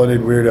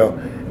mulleted weirdo.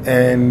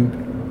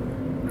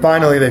 And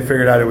finally they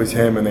figured out it was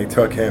him, and they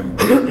took him.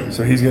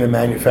 So he's going to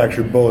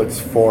manufacture bullets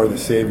for the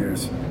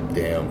Saviors.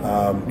 Damn.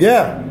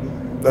 Yeah.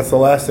 That's the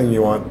last thing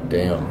you want.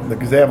 Damn.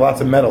 Because they have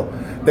lots of metal.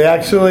 They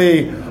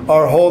actually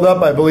are holed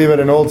up, I believe, at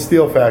an old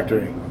steel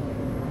factory.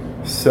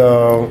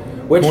 So,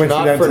 which,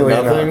 not for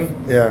nothing,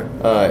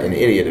 an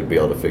idiot would be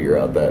able to figure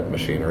out that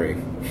machinery.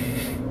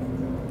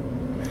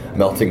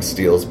 Melting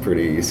steel's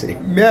pretty easy.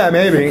 Yeah,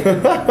 maybe.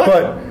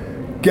 But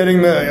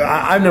getting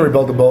I've never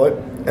built a bullet,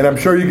 and I'm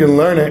sure you can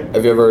learn it.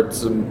 Have you ever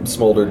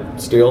smoldered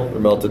steel or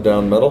melted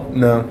down metal?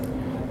 No.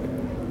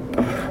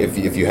 If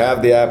you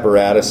have the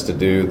apparatus to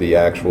do the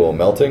actual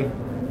melting,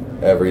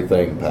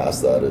 everything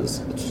past that it's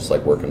just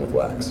like working with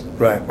wax.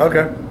 Right.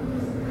 Okay.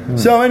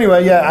 So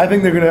anyway, I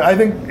think I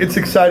think it's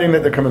exciting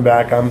that they're coming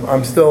back.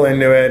 I'm still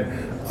into it.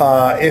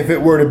 If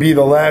it were to be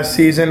the last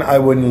season, I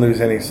wouldn't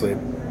lose any sleep.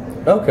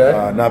 Okay.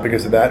 Not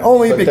because of that.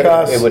 Only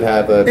because it would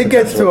have it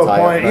gets to a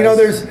point.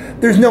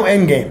 There's no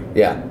end game.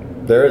 Yeah,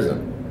 there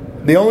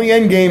isn't. The only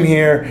end game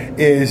here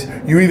is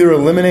you either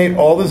eliminate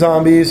all the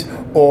zombies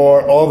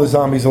or all the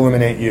zombies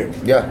eliminate you.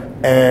 Yeah.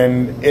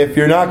 And if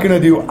you're not going to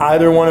do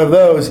either one of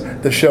those,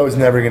 the show is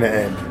never going to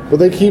end. Well,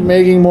 they keep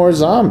making more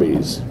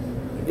zombies.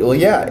 Well,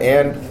 yeah,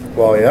 and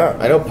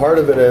I know part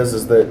of it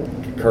is that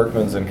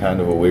Kirkman's in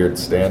kind of a weird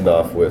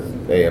standoff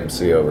with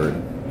AMC over.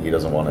 He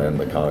doesn't want to end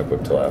the comic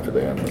book till after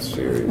they end this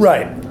series.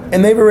 Right,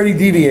 and they've already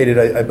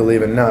deviated, I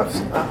believe, enough.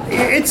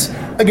 It's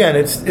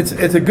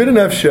a good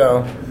enough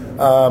show,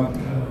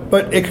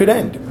 but it could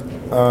end.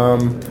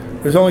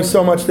 There's only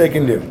so much they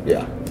can do.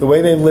 Yeah. The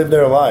way they live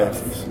their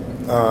lives,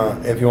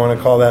 if you want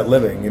to call that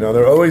living,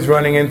 they're always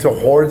running into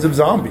hordes of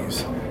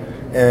zombies,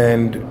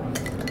 and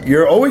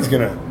you're always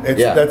gonna.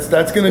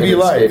 That's gonna be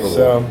life.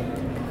 So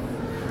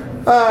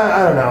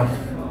I don't know,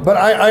 but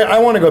I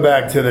want to go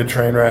back to the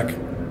train wreck.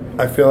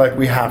 I feel like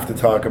we have to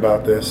talk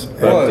about this.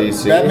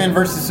 DC? Batman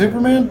versus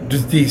Superman?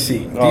 Just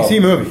DC.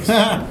 DC movies.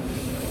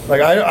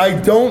 Like I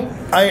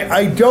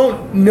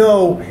don't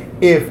know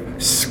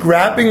if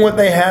scrapping what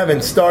they have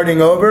and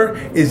starting over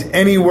is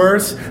any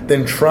worse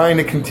than trying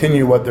to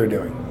continue what they're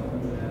doing.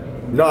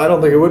 No, I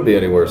don't think it would be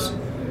any worse.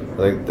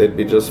 Like they'd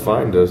be just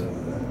fine to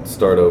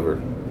start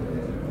over.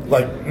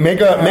 Like make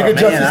a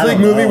Justice League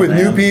movie with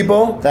new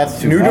people,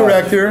 that's new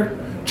director,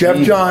 Jeff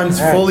Johns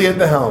fully at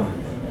the helm.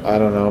 I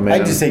don't know, man.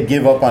 I'd just say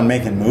give up on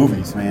making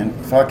movies, man.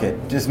 Fuck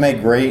it. Just make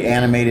great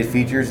animated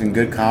features and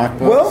good comic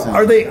books. Well,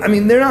 are they? I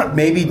mean, they're not.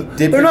 Maybe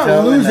they're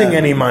not losing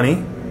any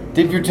money.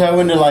 Dip your toe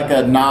into like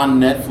a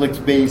non-Netflix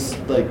based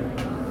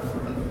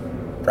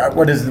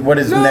What is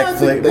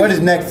Netflix? What is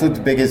Netflix's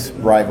biggest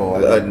rival?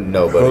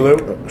 Nobody.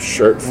 Hulu?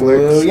 Shirt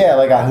flicks. Yeah,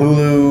 like a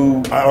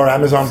Hulu or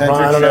Amazon Prime.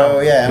 I don't know.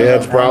 Yeah,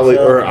 it's probably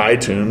or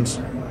iTunes.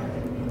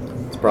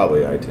 It's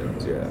probably iTunes.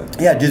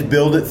 Yeah, just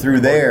build it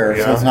through there,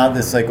 so Yeah. it's not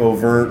this like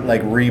overt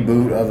like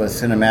reboot of a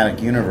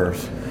cinematic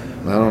universe.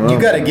 I don't know. You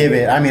got to give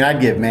it. I mean, I'd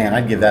give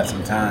that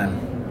some time.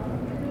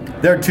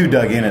 They're too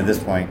dug in at this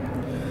point.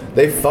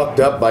 They fucked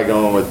up by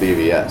going with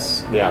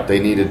BVS. Yeah. They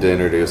needed to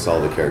introduce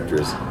all the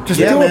characters. Just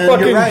do a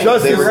fucking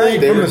Justice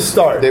League from the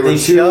start. They were They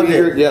shoved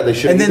it. they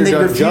should have either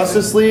done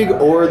Justice League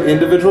or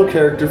individual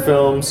character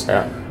films.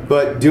 Yeah.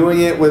 But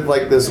doing it with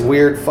like this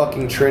weird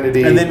fucking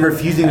trinity, And then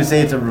refusing to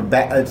say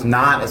it's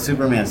not a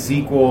Superman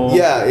sequel.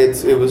 yeah,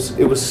 it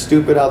was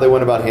stupid how they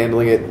went about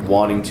handling it,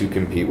 wanting to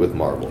compete with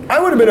Marvel. I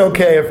would have been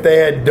okay if they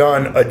had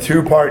done a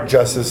 2-part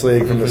Justice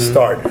League from the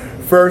start.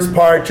 First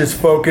part just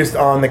focused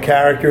on the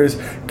characters,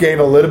 gave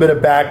a little bit of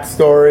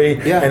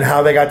backstory and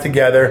how they got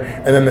together,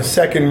 and then the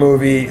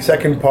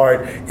second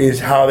part is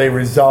how they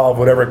resolve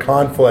whatever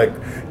conflict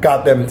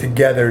got them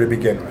together to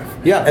begin with.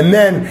 Yeah. And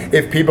then,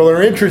 if people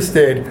are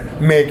interested,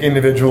 make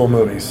individual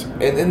movies.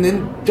 And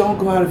then don't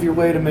go out of your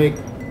way to make.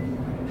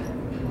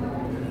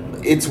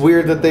 It's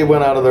weird that they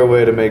went out of their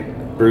way to make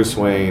Bruce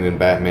Wayne and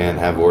Batman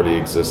have already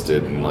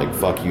existed and like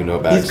fuck you, no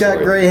backstory. He's got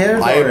gray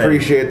hairs I already.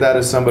 appreciate that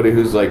as somebody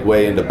who's like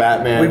way into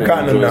Batman. We've and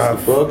gotten enjoys enough.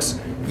 the books.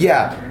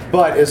 Yeah,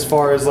 but as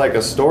far as like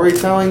a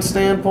storytelling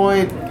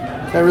standpoint,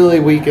 that really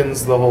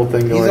weakens the whole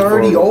thing. He's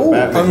already old.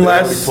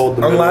 Unless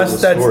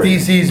that's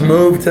DC's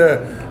move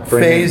to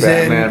phase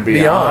in Batman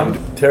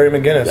Beyond. Terry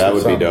McGinnis. That or would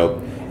be something.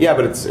 dope. Yeah,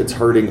 but it's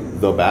hurting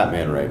the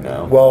Batman right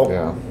now.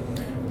 Well,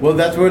 Well,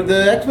 that's what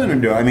the X-Men are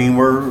doing. I mean,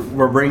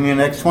 we're bringing in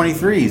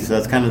X-23, so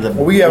that's kind of the.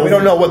 we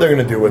don't know what they're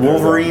going to do with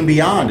Wolverine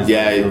Beyond.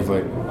 Yeah,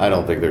 I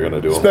don't think they're going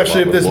to do.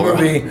 Especially if this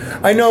movie.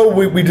 I know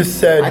we just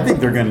said. I think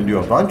they're going to do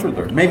a bunch with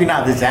her. Maybe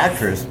not this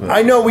actress, but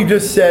I know we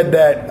just said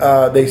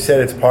that they said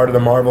it's part of the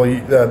Marvel,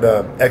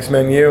 the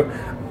X-Men U.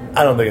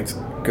 I don't think it's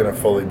going to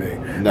fully be.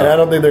 And I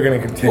don't think they're going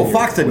to continue. Well,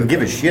 Fox doesn't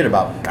give a shit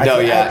about.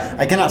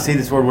 I cannot say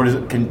this word. What is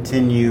it?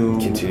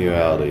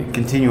 Continuality.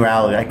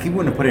 I keep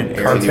wanting to put in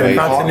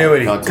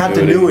Continuity.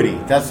 Continuity.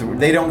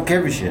 They don't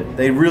give a shit.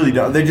 They really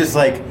don't. They're just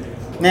like,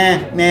 nah.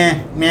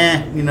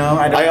 You know.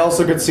 I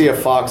also could see a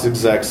Fox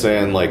exec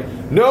saying like,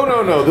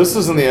 no, this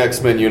isn't the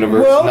X-Men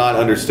universe. Well, not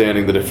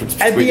understanding the difference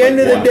between. At the end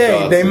of the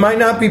day, they might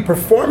not be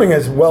performing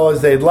as well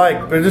as they'd like,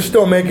 but they're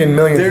still making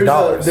millions of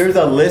dollars. There's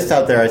a list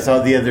out there I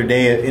saw the other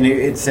day, and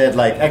it said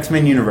like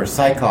X-Men Universe,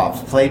 Cyclops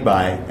played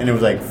by, and it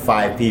was like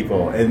 5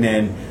 people, and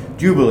then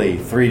Jubilee,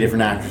 3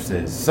 different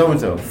actresses, so and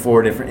so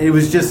 4 different. It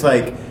was just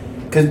like,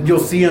 because you'll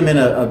see them in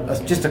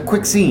just a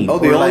quick scene. Oh,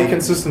 the only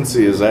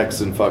consistency is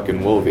X and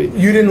fucking Wolvie.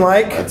 You didn't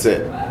like? That's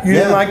it. You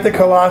didn't like the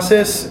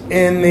Colossus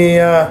in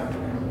the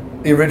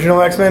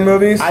original X-Men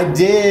movies? I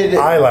did.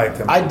 I liked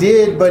him. I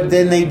did, but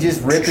then they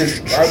just ripped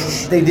it.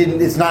 They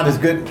didn't. It's not as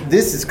good.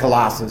 This is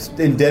Colossus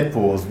in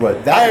Deadpool is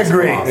what. I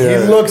agree. He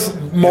looks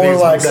more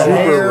like the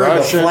hair,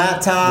 Russian. the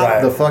flat top,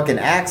 Right. the fucking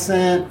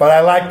accent. But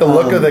I like the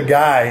look of the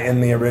guy in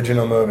the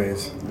original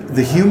movies.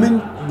 The human,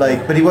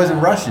 but he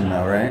wasn't Russian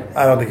though, right?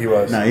 I don't think he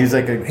was. No, he was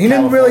like a. He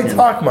didn't really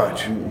talk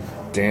much.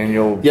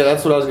 Daniel. Yeah,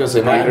 that's what I was gonna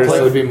say. My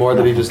insight would be more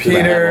that he just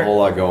didn't have a whole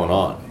lot going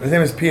on. His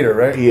name is Peter,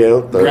 right?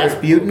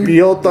 Rasputin.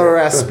 Piotr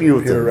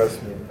Rasputin. Peter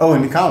Rasputin. Oh,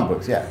 in the comic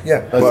books, yeah.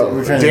 Yeah.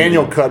 Well,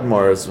 Daniel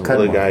Cudmore is the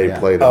guy who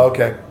played him. Oh,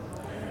 okay.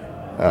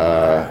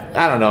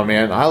 I don't know,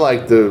 man. I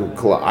like the.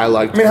 I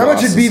mean, how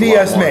much did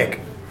BVS make?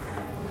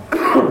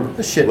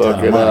 A shit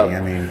ton of money.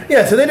 I mean,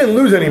 yeah, so they didn't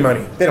lose any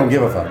money. They don't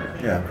give a fuck.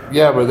 Yeah.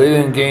 Yeah, but they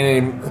didn't gain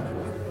any.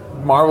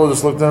 Marvel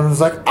just looked at them and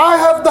was like, "I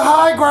have the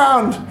high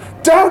ground.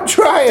 Don't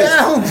try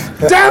it.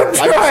 Don't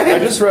try it." I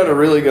just read a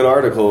really good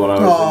article when I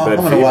was in bed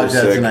I'm gonna watch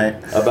that sick tonight.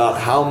 about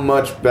how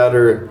much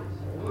better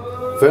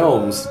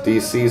films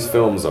DC's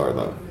films are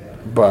though.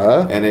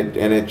 But and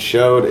it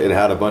showed it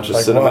had a bunch of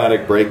Like cinematic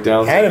what?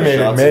 breakdowns, Animated,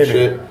 shots maybe. and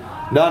shit.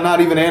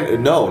 Not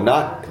even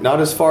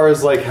not as far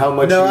as like how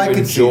much No, I you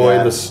could see enjoy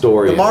that. the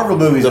story. The Marvel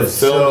movies the are film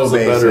so is a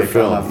better basic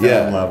film. on a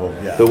film level,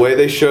 yeah. The way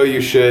they show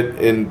you shit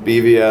in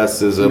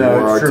BVS is a more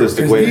it's true.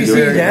 artistic 'Cause way to do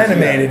DC's it.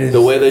 animated is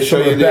The way they show some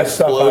of you the the best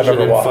stuff I've explosion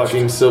ever in watched.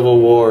 fucking Civil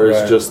War is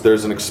Right. just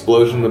there's an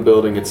explosion in the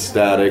building, it's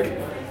static.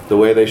 The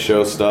way they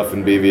show stuff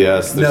in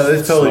BVS, there's No,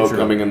 that's totally smoke true.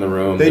 coming in the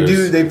room. They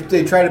there's- do.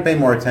 They try to pay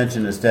more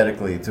attention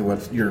aesthetically to what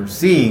you're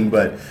seeing,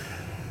 but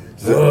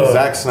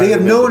Zack Snyder they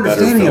have made no a better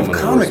understanding film of than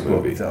the comic worst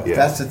movie. books. Though Yeah.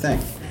 that's the thing.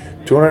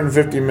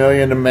 $250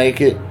 million to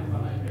make it.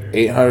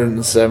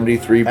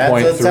 873.3.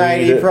 That's a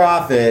tiny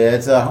profit.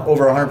 It's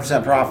over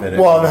 100% profit.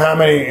 Well, and how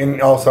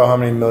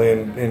many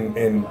million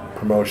in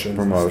promotions?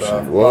 Promotion. And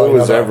stuff. Well, it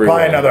was probably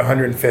everywhere. another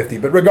 150.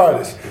 But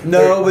regardless,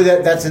 No,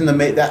 but that's in the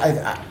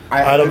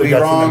I don't could think be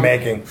that's wrong. in the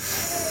making.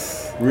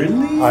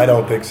 Really? I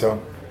don't think so.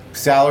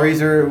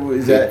 Salaries are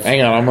is that?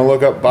 Hang on, I'm gonna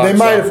look up box They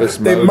might office.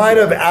 have. They mode. might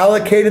have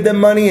allocated the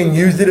money and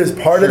used it as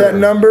part of that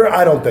number.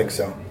 I don't think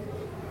so.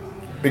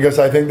 Because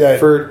I think that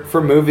for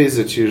movies,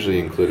 it's usually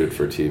included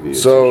for TV.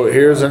 So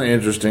here's an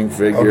interesting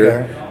figure.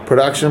 Okay.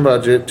 Production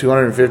budget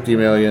 $250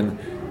 million.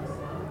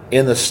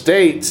 in the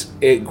States,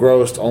 it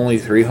grossed only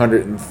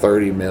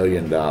 $330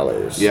 million.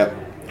 Yep.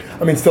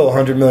 I mean, still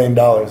 $100 million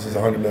is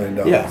 $100 million.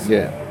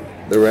 Yeah.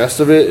 The rest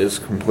of it is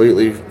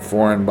completely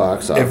foreign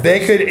box office. If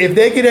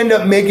they could end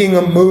up making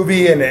a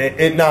movie and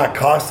it not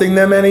costing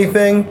them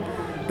anything,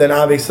 then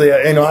obviously,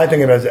 I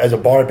think of it as a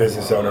bar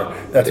business owner,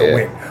 that's a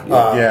win.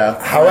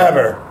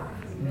 However,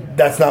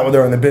 that's not what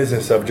they're in the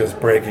business of, just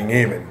breaking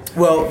even.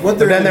 Well, what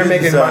they're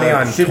making money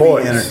on should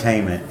toys. be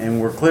entertainment,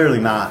 and we're clearly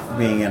not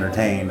being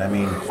entertained. I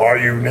mean, are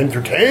you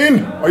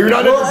entertained? Are you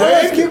not I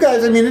entertained? ask you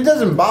guys. I mean, it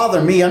doesn't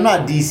bother me. I'm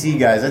not DC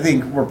guys. I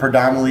think we're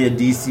predominantly a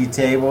DC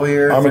table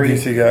here. I'm a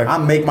DC guy. I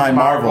make my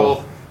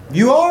Marvel.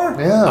 You are?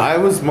 Yeah. I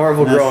was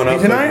Marvel growing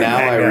up, but now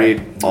I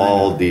read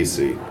all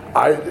DC.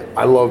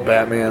 I love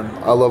Batman.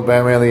 I love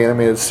Batman the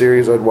animated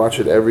series. I'd watch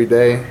it every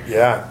day.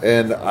 Yeah.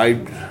 And I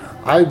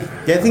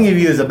think of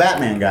you as a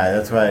Batman guy.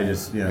 That's why I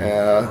just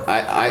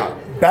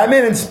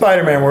Batman and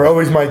Spider-Man were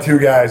always my two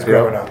guys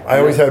growing up. I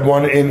always had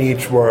one in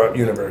each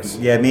universe.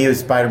 Yeah, me it was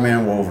Spider-Man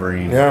and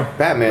Wolverine. Yeah.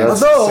 Batman.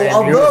 Although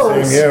no,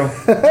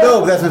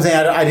 that's what I'm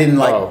saying. I didn't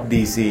like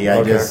DC. I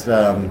Okay. just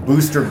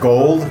Booster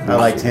Gold. I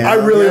liked him. I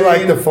really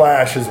like the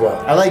Flash as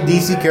well. I like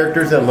DC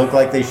characters that look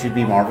like they should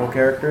be Marvel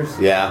characters.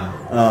 Yeah.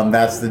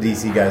 That's the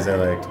DC guys I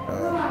liked.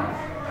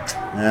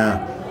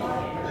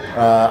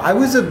 I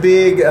was a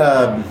big.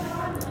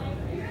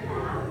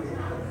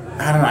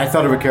 I don't know. I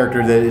thought of a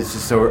character that is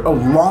just so. Oh,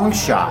 Long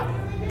Shot.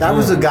 That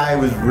was a guy I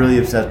was really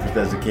obsessed with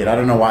as a kid. I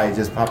don't know why it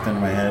just popped into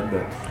my head,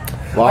 but.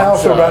 I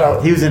also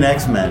read he was an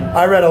X-Men.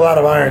 I read a lot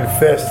of Iron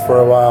Fist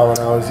for a while when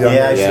I was younger.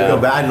 Yeah, I should go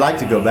back. I'd like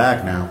to go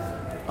back now.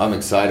 I'm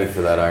excited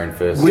for that Iron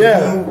Fist.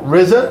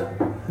 RZA?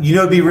 You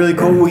know, it'd be really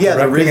cool. Well, yeah,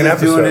 Directing an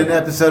RZA's doing episode. an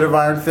episode of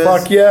Iron Fist.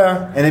 Fuck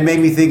yeah. And it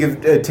made me think of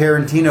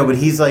Tarantino, but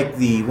he's like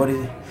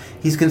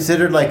he's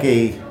considered like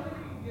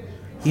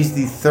he's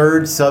the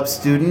third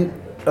sub-student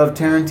of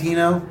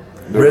Tarantino.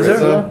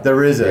 RZA? The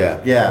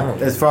RZA, yeah.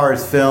 As far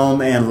as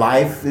film and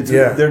life,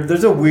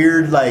 there's a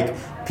weird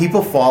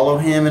people follow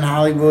him in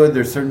Hollywood.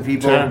 There's certain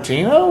people.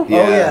 Tarantino?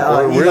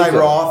 Eli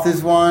Roth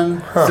is one.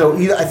 Huh. So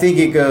I think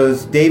it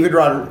goes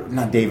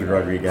not David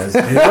Rodriguez.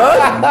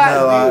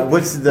 No,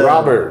 what's the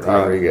Robert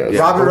Rodriguez?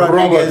 Robert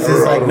Rodriguez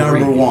is like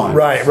number one.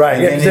 Right.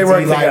 And Yeah, then they it's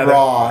work Eli together.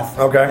 Roth.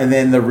 Okay. And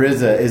then the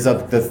RZA is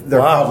up. They're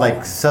called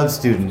like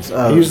sub-students.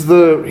 He's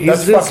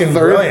That's his fucking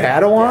third brilliant.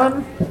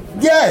 Padawan?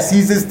 Yes,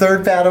 he's his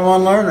third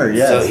Padawan learner.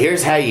 Yes. So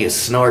here's how you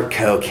snort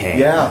cocaine.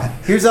 Yeah.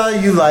 Here's how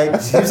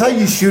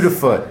you shoot a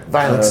foot.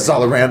 Violence is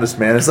all around us,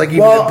 man. It's like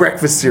eating a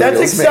breakfast cereal.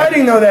 That's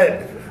exciting, though,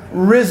 that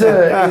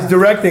RZA is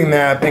directing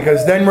that,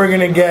 because then we're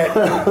going to get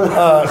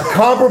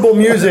comparable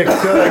music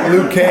to like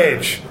Luke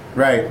Cage.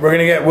 Right. We're going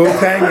to get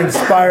Wu-Tang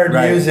inspired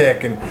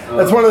music, and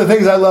that's one of the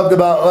things I loved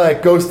about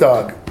like Ghost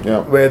Dog.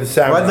 Yeah. Where the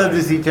sound. I'd love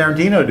to see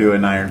Tarantino do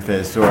an Iron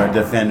Fist or a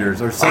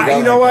Defenders or something.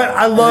 You know what?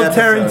 I love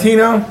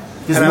Tarantino.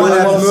 Just and I one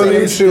love episode.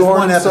 movies. Just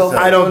one episode.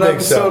 I don't think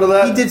so.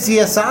 He did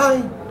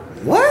CSI.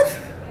 What?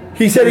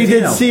 He said he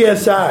did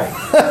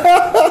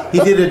CSI. He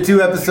did a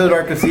 2-episode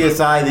arc of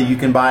CSI that you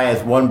can buy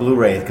as one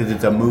Blu-ray because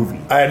it's a movie.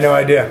 I had no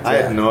idea. I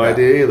had no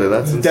idea either.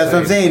 That's insane. That's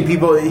what I'm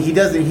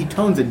saying. He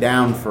tones it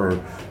down for,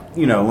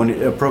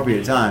 when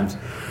appropriate times.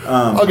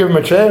 I'll give him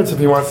a chance if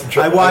he wants to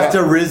try. I watched a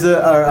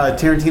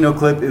Tarantino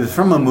clip. It was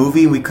from a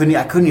movie. I couldn't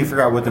even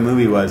figure out what the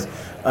movie was.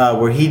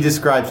 Where he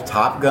describes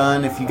Top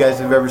Gun, if you guys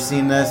have ever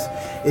seen this.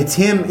 It's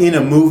him in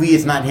a movie.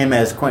 It's not him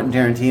as Quentin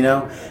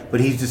Tarantino, but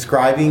he's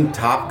describing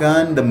Top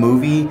Gun, the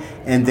movie,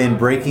 and then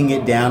breaking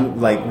it down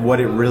like what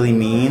it really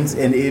means.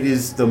 And it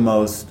is the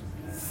most...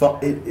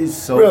 it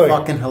is so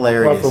fucking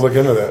hilarious. I'll have to look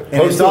into that.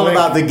 And it's all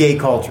about the gay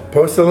culture.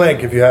 Post a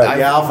link if you have.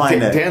 I'll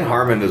find it. Dan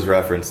Harmon has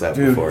referenced that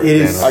before. It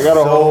is. I got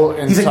a whole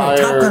entire... He's like,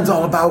 Top Gun's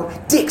all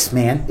about dicks,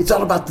 man. It's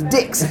all about the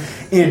dicks.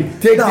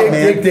 And Dick.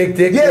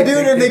 Yeah,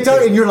 dude. And they tell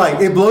you, and you're like,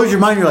 it blows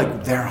your mind. You're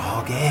like, they're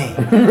all gay.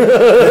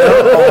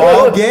 They're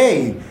all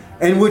gay.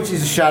 And which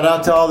is a shout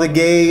out to all the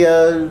gay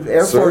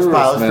Air Force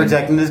pilots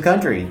protecting this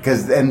country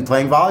and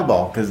playing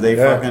volleyball because they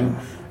fucking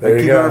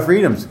keep our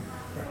freedoms.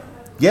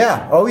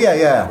 Yeah. Oh,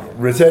 yeah.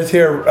 It says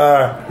here.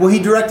 Well, he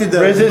directed the.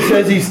 RZA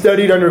says he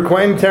studied under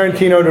Quentin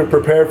Tarantino to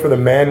prepare for The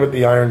Man with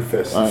the Iron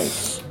Fist.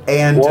 Nice.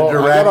 And to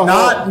direct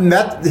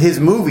not his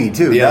movie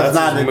too. Yeah, that's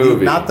not his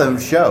movie. Not the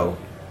show.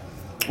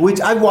 Which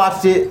I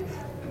watched it.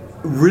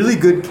 Really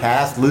good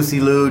cast.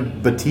 Lucy Liu,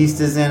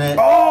 Batista's in it.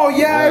 Oh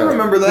yeah, I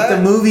remember that. But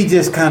the movie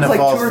just kind of like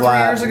falls 2 or 3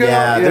 flat. years ago?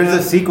 Yeah, Yeah. there's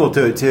a sequel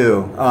to it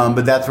too.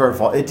 But that's where it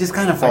falls. It just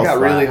kind of falls I got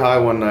flat. really high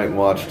one night and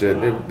watched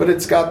it, but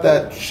it's got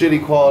that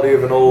shitty quality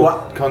of an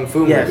old kung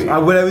fu movie.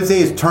 What I would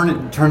say is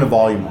turn the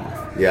volume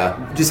off.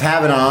 Yeah. Just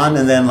have it on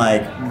and then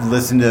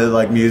listen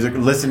to music.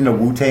 Listen to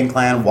Wu-Tang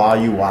Clan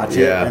while you watch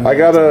it. Yeah. And I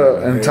got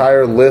an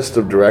entire list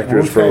of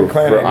directors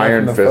for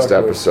Iron Fist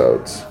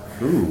episodes.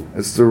 Ooh.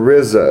 It's the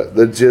RZA,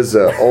 the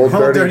Jizza, Old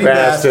Dirty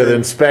Bastard,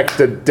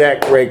 Inspector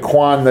Deck,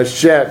 Raekwon the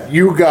Chef,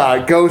 You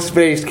Got,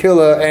 Ghostface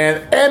Killer,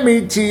 and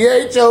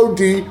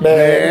METHOD,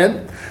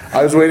 man.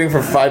 I was waiting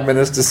for 5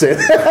 minutes to say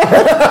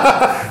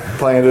that.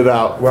 Playing it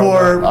out.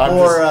 Poor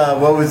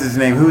what was his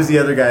name? Who was the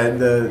other guy?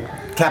 The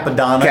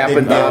Capadonna.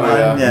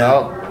 Capadonna, Yeah.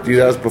 No. Dude,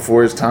 that was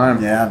before his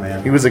time. Yeah,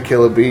 man. He was a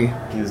killer bee.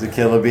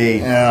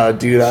 Yeah,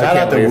 dude. Shout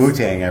out to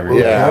Wu-Tang,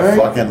 everybody. Yeah,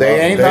 fucking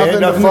they ain't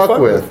nothing to fuck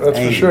with. That's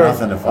ain't for sure.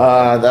 Nothing to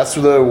fuck That's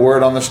the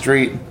word on the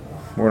street.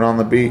 Word on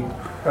the beat.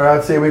 All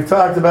right, see, we've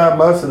talked about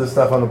most of the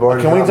stuff on the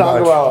board. Can we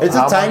talk about? It's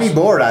a tiny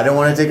board. I don't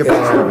want to take a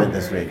picture of it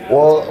this week.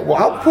 Well,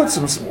 I'll put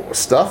some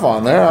stuff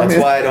on there. That's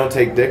why I don't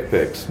take dick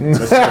pics. Ain't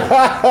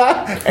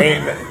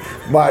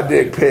my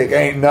dick pic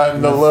ain't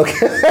nothing to look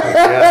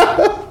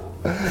at.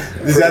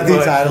 Is that the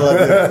title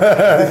of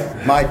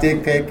it? My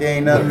dick pic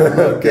ain't nothing to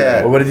look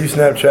at. Well, what did you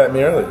Snapchat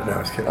me earlier? No, I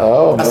was kidding.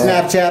 Oh, I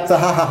Snapchat the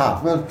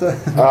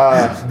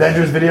ha.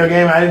 Dangerous video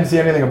game. I didn't see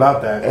anything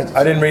about that.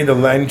 I didn't read the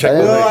line.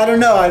 Well, I don't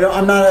know.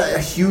 I'm not a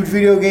huge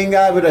video game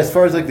guy, but as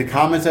far as like the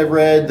comments I've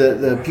read,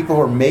 the people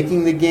who are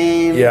making the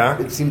game,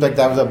 it seems like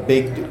that was a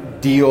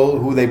big deal.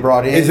 Who they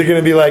brought in? Is it going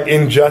to be like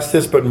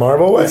Injustice but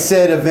Marvel way? It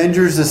said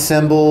Avengers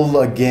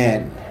Assemble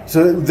again.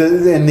 So and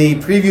the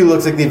preview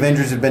looks like the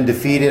Avengers have been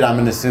defeated. I'm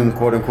going to assume,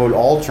 quote unquote,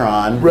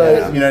 Ultron.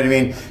 Right. You know what I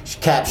mean?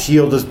 Cap's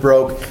shield is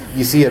broke.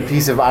 You see a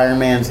piece of Iron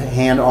Man's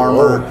hand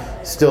armor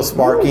still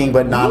sparking,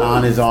 but not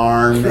on his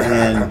arm,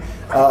 and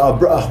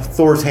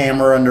Thor's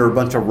hammer under a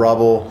bunch of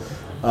rubble.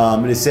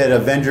 And it said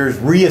Avengers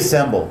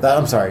Reassemble.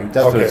 I'm sorry,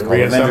 that's what it's called.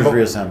 Avengers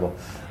Reassemble.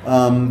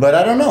 But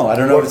I don't know. I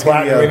don't know.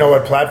 Do we know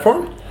what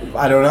platform?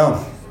 I don't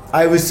know.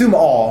 I would assume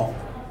all.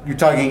 You're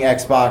talking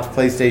Xbox,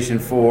 PlayStation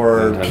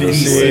 4,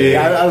 PC.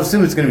 I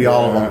assume it's going to be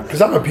all of them.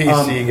 Because I'm a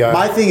PC guy.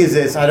 My thing is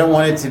this: I don't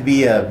want it to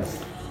be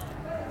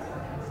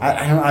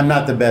I'm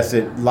not the best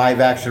at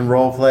live action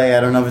role play. I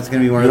don't know if it's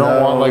going to be one of those. You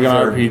don't want like an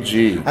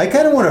RPG. I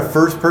kind of want a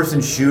first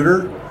person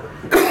shooter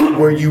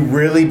where you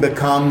really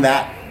become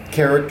that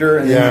character,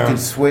 and then you can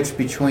switch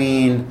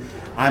between.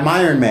 I'm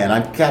Iron Man.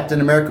 I'm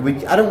Captain America.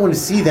 But I don't want to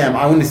see them.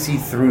 I want to see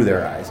through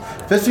their eyes.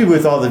 Especially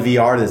with all the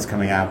VR that's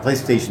coming out.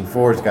 PlayStation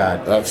 4's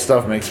got that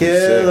stuff makes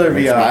killer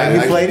VR. Have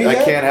you played it yet?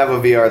 I can't have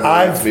a VR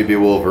that lets me be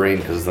Wolverine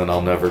because then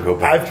I'll never go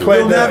back.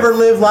 You'll never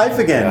live life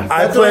again.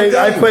 I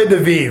played the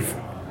Vive.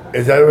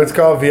 Is that what it's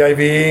called?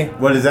 VIVE?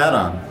 What is that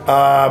on?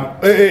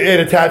 It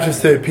attaches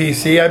to a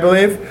PC, I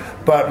believe.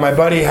 But my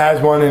buddy has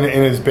one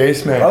in his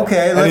basement.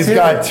 Okay, and he's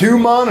got 2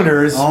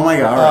 monitors. Oh my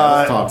god! All right,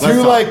 let's talk.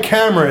 Two like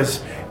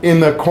cameras in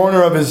the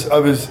corner of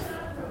his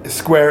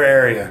square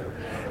area,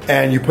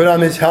 and you put on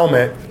this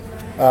helmet,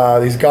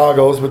 these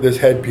goggles with this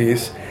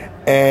headpiece,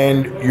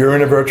 and you're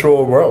in a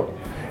virtual world.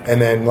 And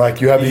then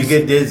like you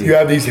get dizzy. You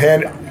have these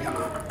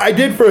I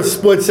did for a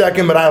split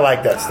second, but I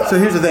like that stuff. So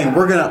here's the thing: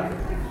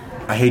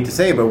 I hate to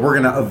say it, but we're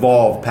gonna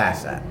evolve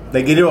past that.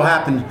 Like it'll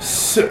happen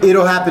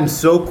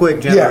so quick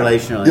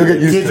generationally. You'll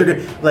get used Kids to are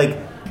gonna, like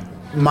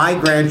my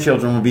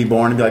grandchildren will be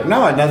born and be like,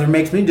 no, it never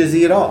makes me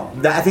dizzy at all.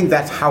 I think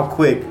that's how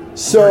quick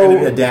we're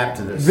gonna adapt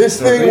to this.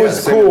 This thing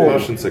was cool.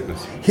 Motion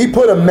sickness. He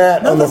put a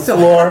mat on the still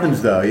floor.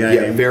 Happens though, you know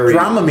what I mean?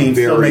 Dramamine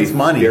still makes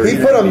money. He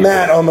put a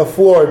mat on the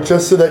floor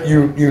just so that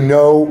you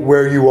know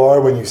where you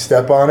are when you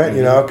step on it,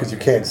 you know, because you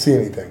can't see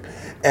anything.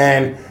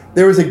 And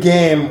there was a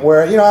game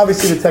where, you know,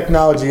 obviously the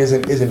technology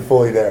isn't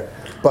fully there,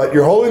 but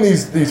you're holding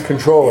these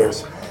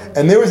controllers,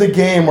 and there was a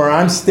game where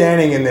I'm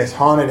standing in this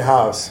haunted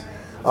house.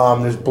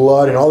 There's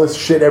blood and all this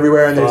shit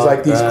everywhere, and there's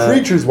like these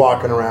creatures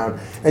walking around.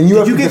 And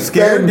Did you get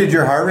scared? Did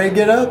your heart rate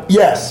get up?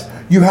 Yes.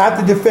 You have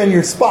to defend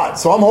your spot.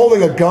 So I'm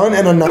holding a gun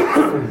and a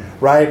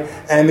knife, right?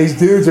 And these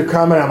dudes are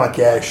coming. I'm like,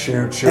 yeah,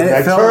 shoot. And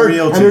it felt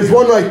real. And there's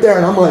one right there,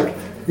 and I'm like,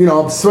 you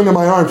know, I'm swinging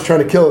my arms trying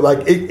to kill it.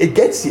 Like it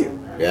gets you.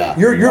 Yeah.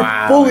 You're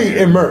fully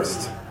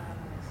immersed.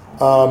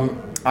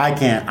 I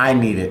can't. I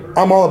need it.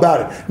 I'm all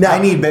about it. Now, I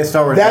need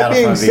Star Wars. That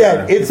being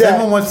said, if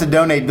anyone wants to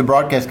donate the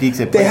Broadcast Geeks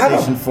at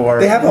PlayStation 4,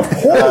 they have a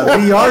portal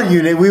VR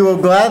unit. We will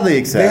gladly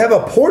accept. They have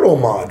a Portal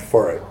mod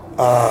for it,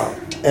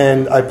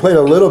 and I played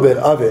a little bit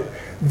of it.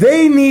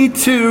 They need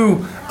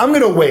to. I'm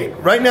going to wait.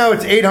 Right now,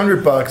 it's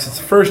 $800. It's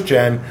first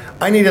gen.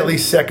 I need at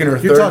least second or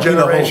third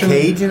generation the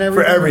whole cage and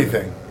everything? for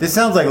everything. This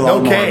sounds like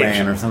Lawnmower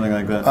Man or something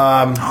like that.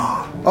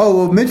 Oh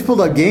well, Mitch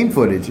pulled up game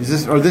footage. This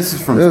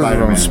is from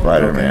Spider-Man?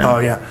 Spider-Man. Oh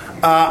yeah.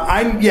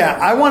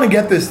 I want to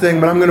get this thing,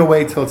 but I'm going to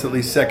wait till it's at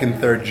least second,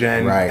 third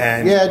gen. Right.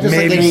 And yeah, just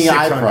maybe like any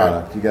 600.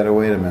 product, you got to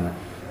wait a minute.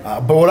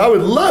 But what I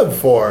would love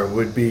for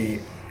would be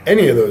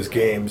any of those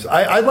games.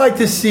 I'd like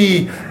to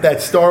see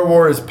that Star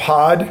Wars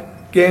pod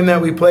game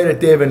that we played at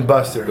Dave and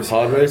Buster's. The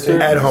pod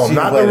racer? At home,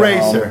 not the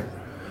racer.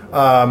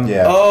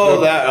 Yeah.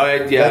 Oh, I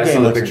saw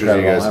the pictures of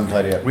you guys. I haven't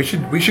played it yet.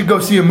 We should go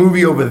see a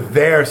movie over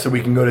there so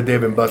we can go to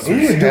Dave and Buster's.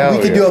 We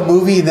could do a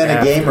movie and then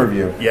a game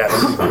review. Yes.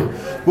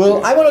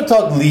 Well, I want to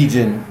talk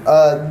Legion.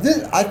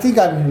 I think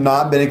I've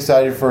not been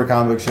excited for a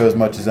comic book show as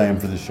much as I am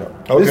for this show.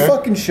 Okay. This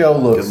fucking show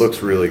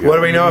looks really good. What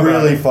do we know about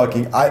really it?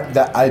 fucking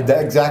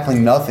exactly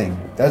nothing.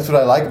 That's what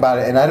I like about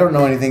it, and I don't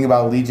know anything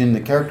about Legion,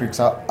 the character,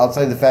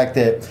 outside the fact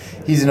that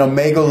he's an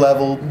Omega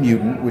level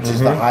mutant, which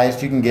is the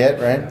highest you can get,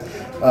 right?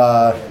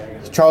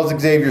 Charles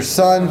Xavier's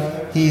son.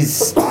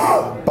 He's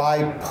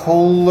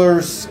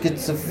bipolar,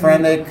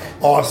 schizophrenic.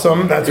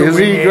 Awesome. That's what Is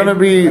we he need. going to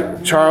be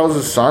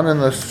Charles' son in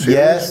the series?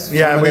 Yes.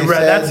 Yeah, When we they read.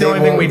 said That's the only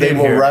thing we They did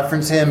will here.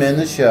 reference him in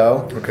the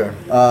show. Okay.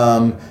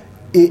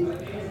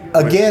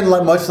 Again,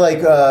 much like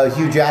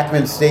Hugh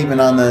Jackman's statement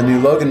on the new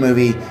Logan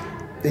movie,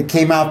 it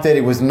came out that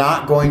it was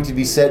not going to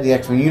be set in the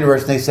X-Men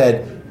universe, and they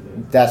said,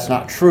 that's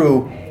not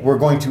true. We're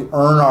going to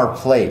earn our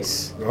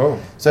place. Oh.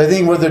 So I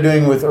think what they're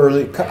doing with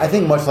I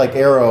think much like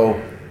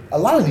Arrow, a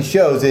lot of these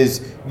shows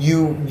is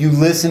you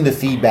listen to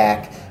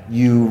feedback,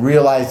 you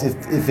realize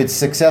if it's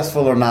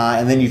successful or not,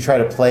 and then you try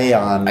to play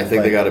on. I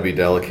think they got to be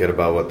delicate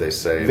about what they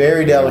say.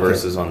 Very delicate.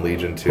 Versus on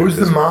Legion 2. Who's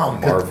the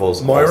mom?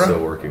 Marvel's Moira?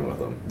 also working with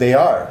them. They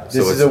are.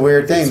 This is a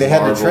weird thing. They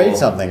had to trade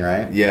something,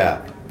 right?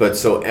 Yeah. But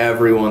so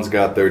everyone's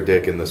got their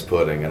dick in this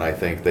pudding, and I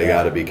think they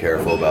got to be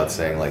careful about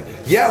saying like,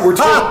 "Yeah, we're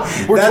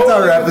that's totally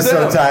our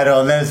episode title,"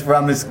 and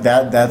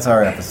then that's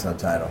our episode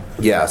title.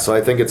 Yeah, so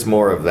I think it's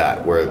more of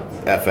that where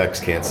FX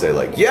can't say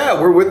like,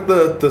 "Yeah, we're with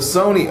the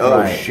Sony." Oh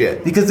Right.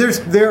 shit! Because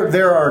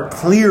there are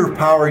clear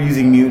power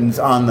using mutants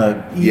on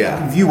the.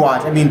 If you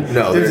watch, I mean,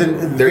 No,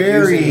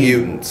 they're using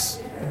mutants.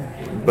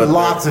 But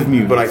lots of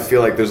mutants. But I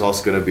feel like there's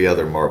also going to be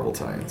other Marvel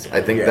tie-ins.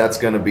 I think that's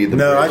going to be the.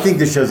 No, I think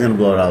this show's going to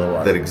blow it out of the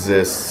water. That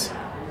exists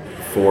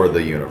for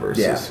the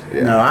universes.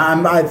 Yeah. No,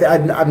 I'm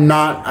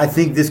not. I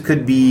think this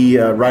could be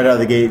right out of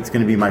the gate. It's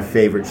going to be my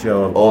favorite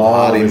show of Old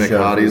all Hottie the shows.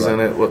 McHottie's in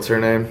it. What's her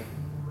name?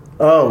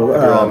 Oh, the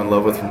girl I'm in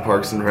love with from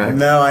Parks and Rec.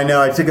 No, I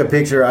know. I took a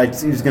picture. I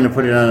was going to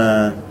put it on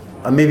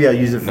a. Maybe I'll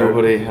use it for.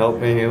 Nobody help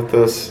me with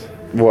this.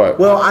 What?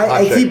 Well,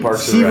 I keep.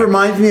 She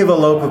reminds me of a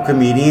local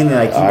comedian, and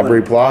I keep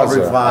Aubrey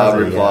Plaza.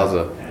 Aubrey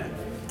Plaza.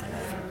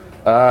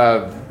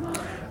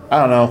 I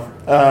don't know.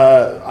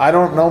 I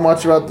don't know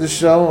much about this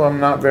show. I'm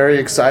not very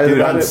excited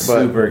about it. But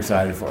super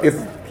excited for it.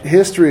 If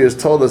history has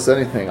told us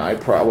anything, I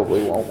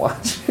probably won't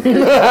watch.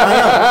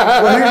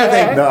 Well, here's the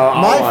thing.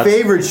 My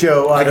favorite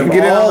show out I can of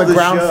get it all on the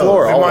ground shows,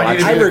 floor.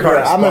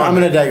 I'm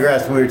going to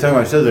digress when we were talking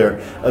about shows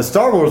there.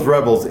 Star Wars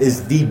Rebels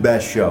is the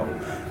best show.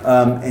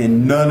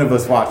 And none of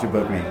us watch it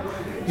but me.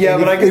 Yeah,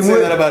 but I can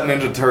say that about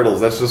Ninja Turtles.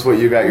 That's just what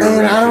you got your Man,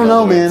 reaction I don't know,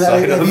 all the way man.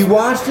 inside Have of. you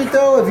watched it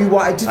though? Have you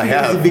watched it? I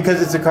have.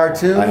 Because it's a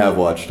cartoon. I have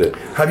watched it.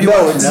 Have you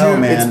watched it? No,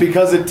 man. It's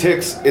because it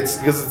ticks. It's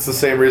because it's the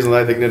same reason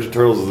I think Ninja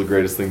Turtles is the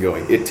greatest thing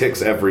going. It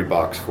ticks every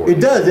box for you.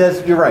 It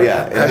does. You're right.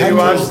 Yeah. Have you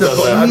watched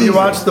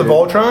the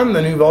Voltron,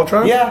 the new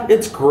Voltron? Yeah,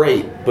 it's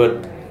great,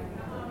 but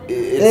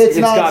it's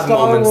not got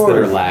Star moments Wars.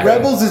 that are lacking.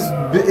 Rebels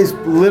is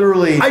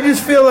literally. I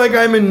just feel like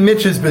I'm in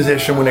Mitch's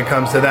position when it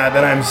comes to that.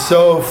 That I'm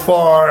so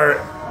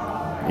far.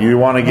 You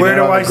want to get Where it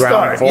do on I the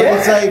ground start? floor?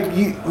 It's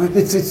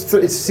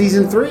like it's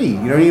season 3.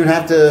 You don't even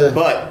have to.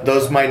 But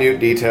those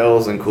minute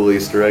details and cool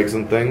Easter eggs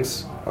and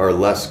things are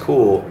less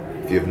cool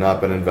if you have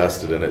not been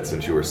invested in it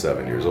since you were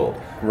 7 years old.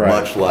 Right.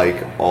 Much like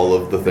all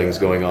of the things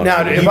going on.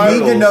 Now, in if You I-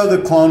 need to know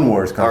the Clone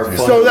Wars are cartoon.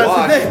 fun So to that's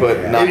watch, the thing.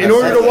 but not In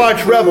order to necessarily.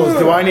 watch Rebels,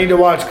 do I need to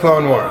watch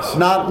Clone Wars?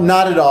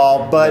 Not at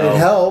all, but it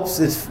helps.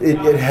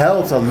 It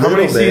helps a little How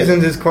many bit.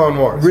 seasons is Clone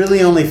Wars?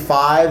 Really, only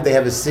 5. They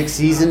have a 6th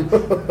season.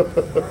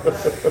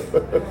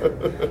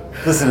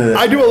 Listen to this.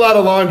 I do a lot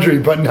of laundry,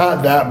 but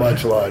not that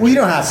much laundry. Well, you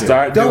don't have to.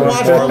 Start Don't doing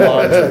watch more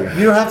laundry.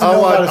 You don't have to know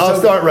about I'll Ahsoka.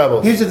 start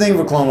Rebels. Here's the thing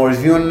for Clone Wars.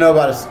 If you want to know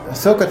about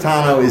Ahsoka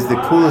Tano, is the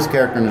coolest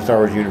character in the Star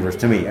Wars universe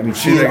to me. I mean,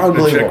 she's the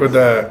unbelievable. chick with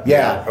the-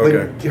 yeah,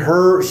 okay.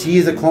 but she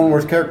is a Clone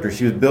Wars character.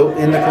 She was built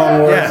in the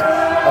Clone Wars.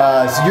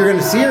 Yeah. So you're going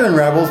to see her in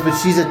Rebels, but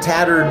she's a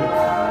tattered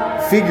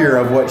figure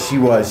of what she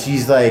was.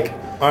 She's like.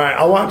 All right,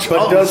 I'll watch.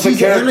 But does the she's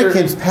character?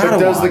 Anakin's But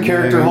does the Padawan,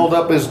 character man. hold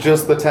up as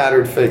just the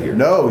tattered figure?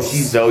 No,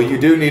 she's. So you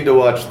do need to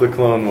watch the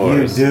Clone You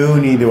Wars. do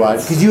need to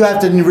watch because you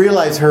have to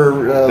realize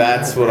her.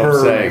 That's what I'm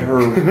saying.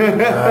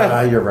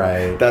 You're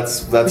right.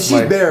 That's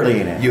She's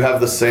barely in it. You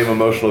have the same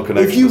emotional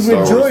connection. If you've to Star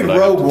Wars enjoyed that I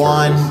have Rogue to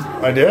One,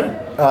 Turtles. I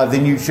did.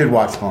 Then you should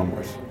watch Clone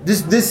Wars.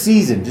 This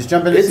season, just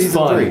jump into It's season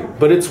fun, 3.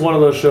 but it's one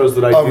of those shows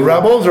that I Of do.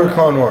 Rebels or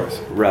Clone Wars?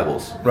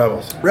 Rebels.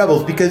 Rebels.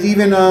 Rebels, because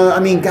even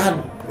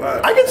God,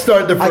 I can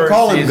start the first I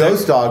call him season.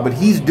 Ghost Dog, but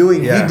he's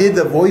doing. Yeah. He did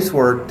the voice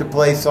work to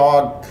play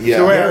Saw. Yeah.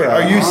 So wait, Hera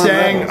are you on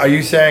saying Rebels. are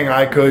you saying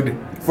I could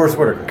Forrest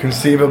Whitaker?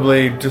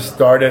 conceivably just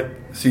start at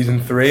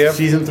season 3 of?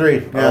 Season 3.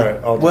 Yeah. All right,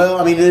 I'll do Well,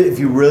 I mean, if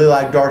you really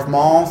like Darth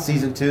Maul,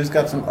 season 2's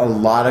got a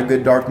lot of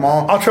good Darth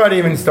Maul. I'll try to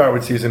even start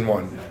with season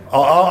 1.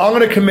 I'm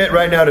going to commit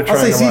right now to trying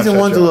I'll say to watch season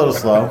that 1's show. a little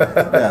slow.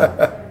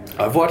 Yeah.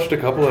 I've watched a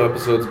couple of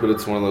episodes, but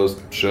it's one of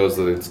those shows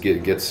that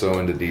it gets so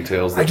into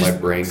details I that my just-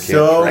 brain can't.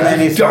 so track.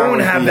 many I Star don't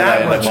Wars have movies. that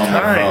Yeah, much I'm on my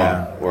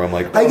time. phone, Where I'm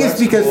like, I oh, guess that's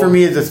because cool. for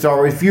me, it's a Star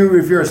Wars. If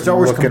you're a Star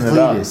Wars Looking it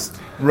up. completist,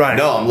 Right.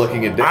 No, I'm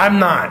looking at. I'm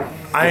not.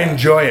 I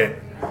enjoy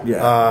it.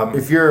 yeah.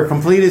 If you're a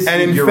completist,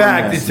 And in you're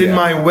fact, remiss. it's in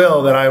my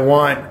will that I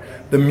want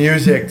the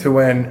music to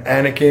when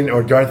Anakin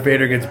or Darth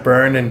Vader gets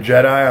burned in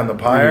Jedi on the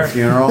pyre.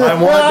 funeral? I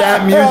want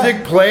that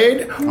music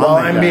played while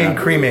make I'm that being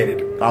happen.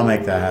 cremated. I'll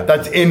make that happen.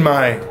 That's in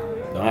my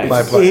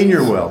Nice. plan. In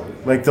your will,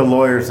 like the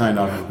lawyer signed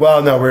off.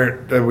 Well, no,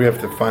 we have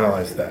to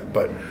finalize that,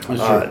 but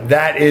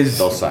that is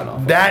They'll sign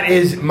off. that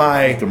is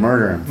my To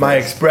murder him. my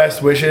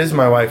expressed wishes.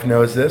 My wife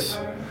knows this.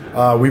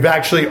 We've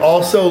actually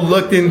also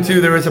looked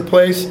into. There is a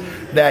place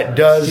that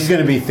does She's going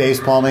to be face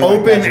palming.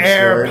 open like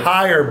air Patrick Stewart.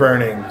 pyre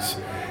burnings,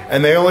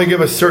 and they only give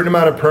a certain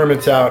amount of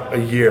permits out a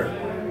year.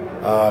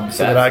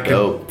 so that I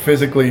could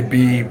physically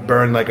be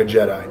burned like a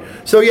Jedi.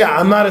 So yeah,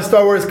 I'm not a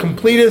Star Wars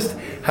completist.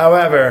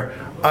 However,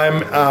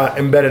 I'm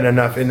embedded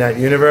enough in that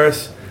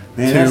universe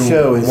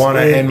to want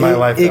to end my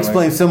life. It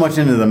explains so much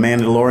into the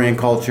Mandalorian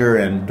culture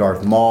and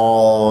Darth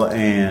Maul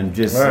and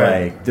just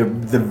like the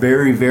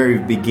very, very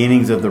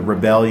beginnings of the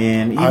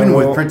rebellion. Even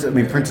with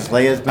Princess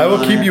Leia's been I will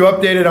keep you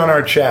updated on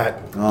our chat.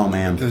 Oh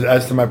man,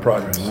 as to my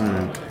progress.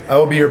 I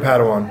will be your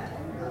Padawan.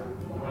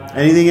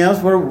 Anything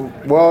else?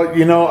 Well,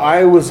 you know,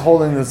 I was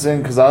holding this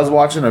in because I was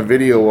watching a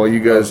video while you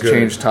guys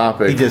changed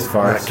topic. He just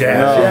farts.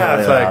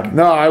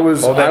 I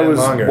was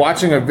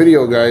watching a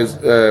video,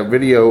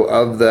 video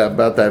of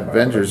about that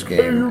Avengers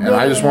game, and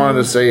I just wanted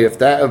to say if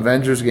that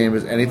Avengers game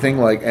is anything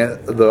like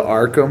the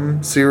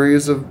Arkham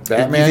series of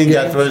Batman, do you think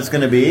that's what it's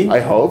going to be? I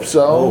hope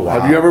so. Oh,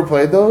 wow. Have you ever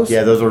played those?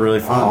 Yeah, those were really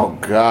fun. Oh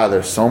god,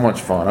 they're so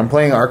much fun. I'm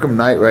playing Arkham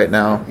Knight right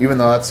now, even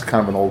though that's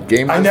kind of an old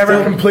game. I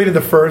never completed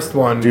the first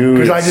one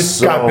because I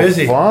just got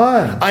busy. Fun.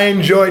 I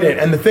enjoyed it,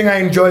 and the thing I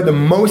enjoyed the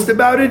most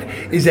about it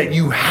is that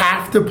you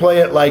have to play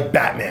it like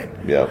Batman.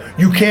 Yep.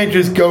 You can't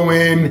just go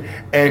in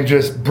and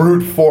just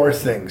brute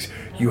force things.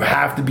 You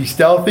have to be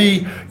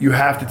stealthy. You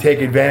have to take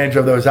advantage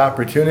of those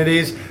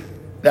opportunities.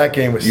 That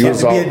game was. You have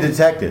to be a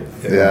detective.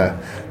 Yeah,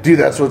 dude,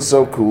 that's what's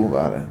so cool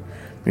about it.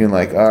 Being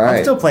like, all right.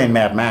 I'm still playing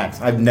Mad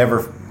Max. I've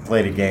never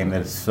played a game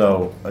that's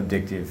so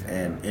addictive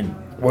and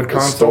what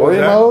console? Story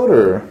mode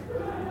or?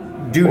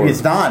 Dude,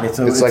 it's not. It's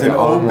like an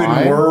open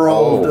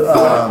world.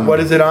 What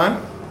is it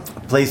on?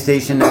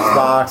 PlayStation,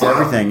 Xbox,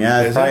 everything.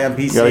 Yeah, it's probably on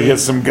PC. You gotta get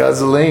some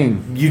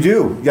gasoline. You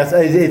do. Yes,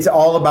 it's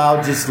all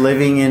about just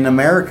living in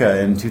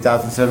America in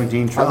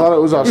 2017. Trump. I thought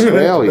it was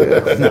Australia.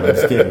 No, I'm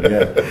just kidding.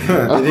 Yeah.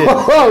 It is.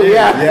 Oh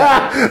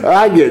yeah.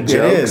 I get jokes.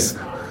 It is.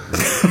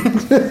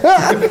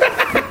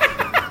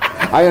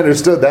 I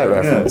understood that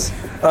reference.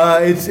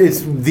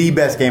 It's the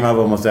best game I've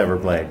almost ever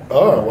played.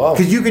 Oh wow!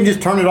 Because you can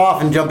just turn it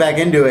off and jump back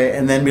into it,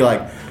 and then be like,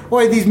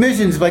 "Boy, these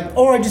missions!" Like,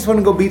 "Oh, I just want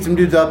to go beat some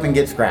dudes up and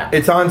get scrapped."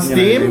 It's on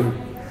Steam.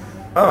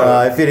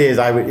 If it is,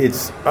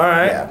 It's all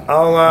right.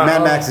 Yeah.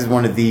 Mad Max is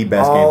one of the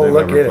best games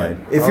I've ever played.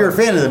 If you're a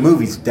fan of the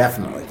movies,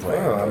 definitely play it.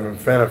 I'm a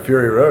fan of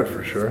Fury Road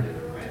for sure.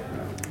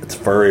 It's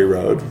Furry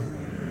Road.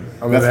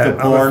 I'm a fan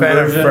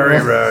of Furry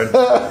Road.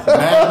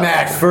 Mad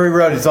Max, Furry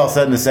Road. It's all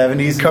set in the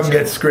 70s. Come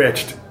get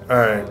scritched. All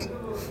right.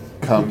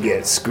 Come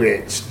get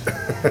scritched.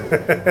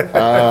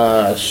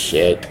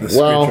 Shit. The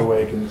Scritch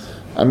awakens.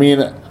 I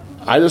mean,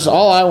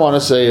 all I want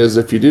to say is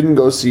if you didn't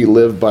go see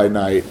Live by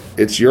Night,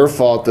 it's your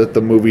fault that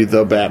the movie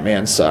The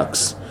Batman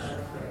sucks.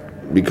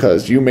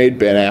 Because you made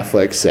Ben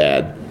Affleck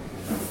sad.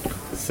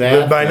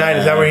 Live by Night,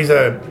 is that where he's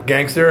a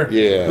gangster?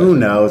 Yeah. Who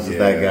knows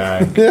that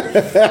guy? Fuck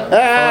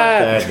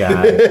that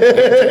guy.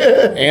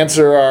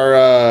 Answer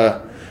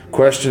our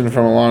question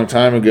from a long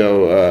time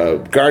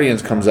ago.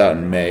 Guardians comes out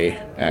in May,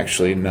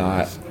 actually,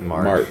 not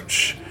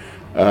March.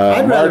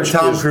 I'd rather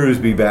Tom Cruise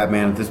be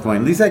Batman at this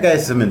point. At least that guy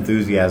has some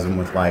enthusiasm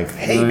with life.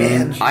 Hey,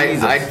 man.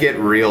 I'd get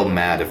real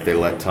mad if they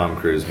let Tom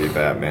Cruise be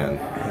Batman.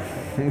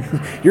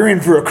 You're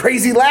in for a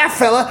crazy laugh,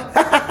 fella.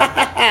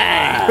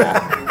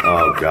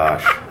 Oh,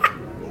 gosh.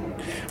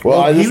 Well,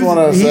 I just want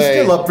to say... He's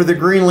still up for the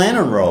Green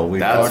Lantern role. We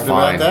talked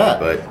about that.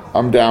 But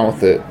I'm down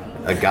with it.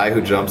 A guy who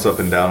jumps up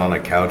and down on a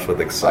couch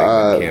with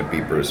excitement can't be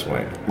Bruce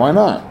Wayne. Why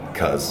not?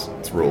 Because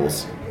it's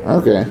rules.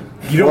 Okay.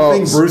 You don't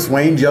think Bruce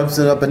Wayne jumps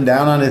up and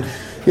down on it?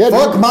 Yeah,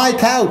 fuck my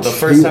couch. The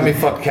first time he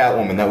fucked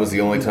Catwoman, that was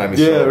the only time he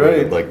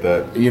celebrated like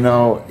that. You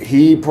know,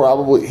 he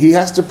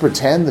has to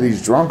pretend that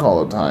he's drunk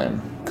all the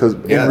time. Because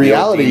in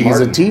reality, he's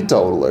a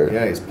teetotaler.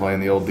 Yeah, he's playing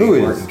the old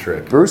Dean Martin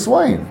trick. Bruce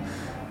Wayne.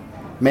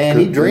 Man,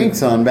 he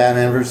drinks on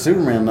Batman vs.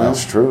 Superman, though.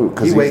 That's true.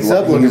 He wakes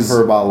up looking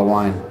for a bottle of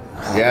wine.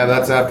 Yeah,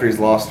 that's after he's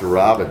lost to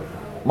Robin.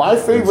 My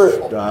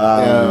favorite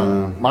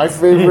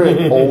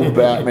old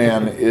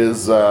Batman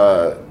is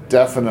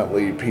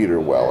definitely Peter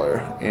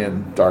Weller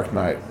in Dark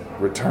Knight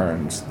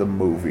Returns, the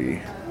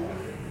movie.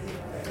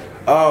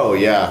 Oh,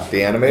 yeah.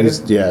 The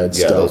animated?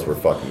 It's those were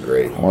fucking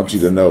great. I want you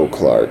to know,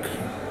 Clark,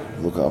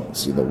 look up and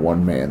see the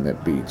one man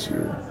that beats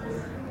you.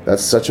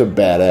 That's such a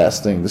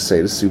badass thing to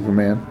say to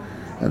Superman,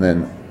 and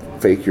then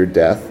fake your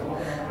death.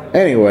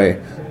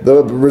 Anyway,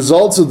 the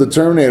results of the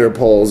Terminator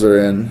polls are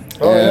in,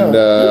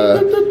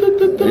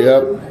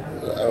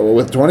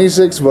 with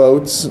 26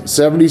 votes,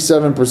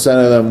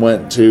 77% of them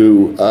went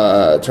to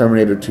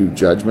Terminator 2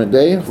 Judgment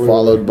Day,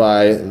 followed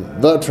by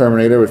The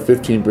Terminator with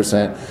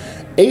 15%.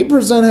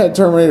 8% had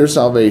Terminator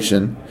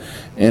Salvation,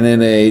 and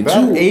in a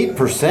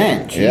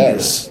 8%. Jesus.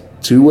 Yes.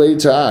 Two-way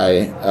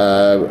tie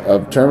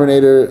of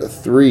Terminator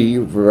 3,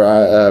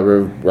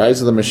 Rise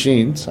of the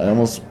Machines. I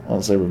almost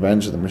want to say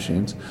Revenge of the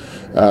Machines.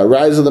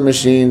 Rise of the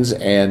Machines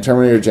and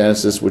Terminator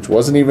Genesis, which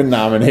wasn't even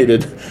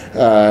nominated,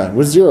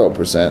 was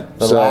 0%.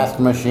 The Last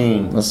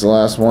Machine. That's the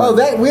last one. Oh,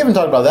 we haven't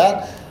talked about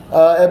that.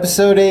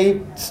 Episode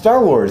 8,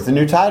 Star Wars, the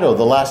new title,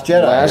 The Last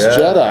Jedi. Last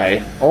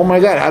Jedi. Oh my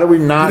God, how do we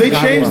not? Did they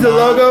change the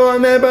logo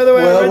on that, by the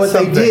way? Well, what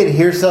they did,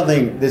 here's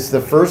something. This is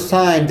the first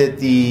time that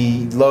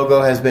the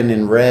logo has been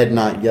in red,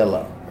 not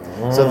yellow.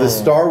 So the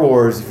Star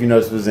Wars, if you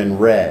notice, was in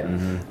red.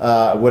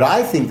 What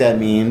I think that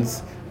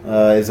means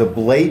is a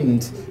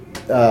blatant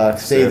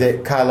say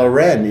that Kylo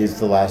Ren is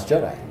the Last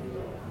Jedi.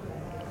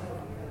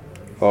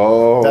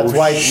 Oh, that's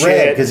why it's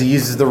red, because he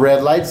uses the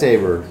red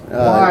lightsaber.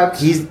 What?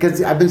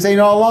 Because I've been saying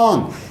all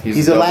along,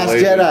 he's the Last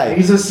Jedi.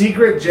 He's a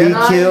secret Jedi. He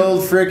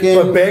killed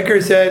freaking. But Baker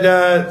said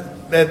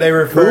that they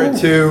referred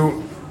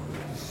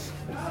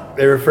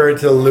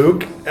to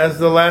Luke as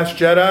the Last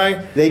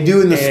Jedi. They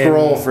do in the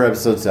scroll for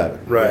Episode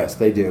 7. Right. Yes,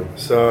 they do.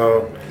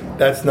 So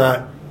that's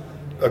not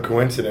a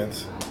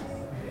coincidence.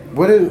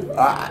 What is?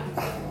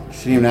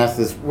 Shouldn't even ask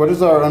this. What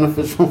is our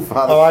unofficial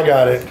father? Oh, I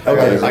got it.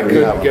 Okay, I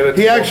couldn't get it.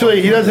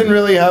 He doesn't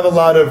really have a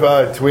lot of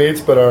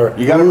tweets, but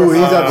he's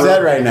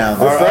upset right now.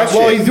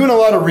 Well, he's doing a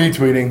lot of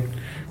retweeting,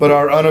 but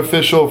our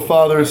unofficial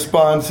father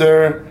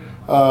sponsor,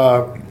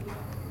 George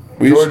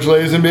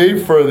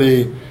Lazenby, for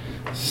the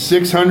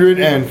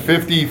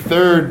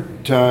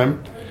 653rd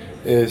time,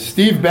 is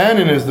Steve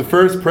Bannon is the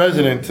first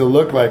president to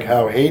look like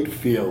how hate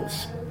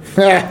feels.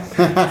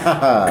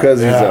 Because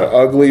he's an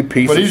ugly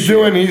piece but of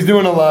shit. He's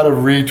doing a lot of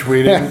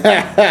retweeting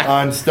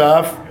on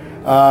stuff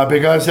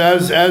because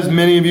as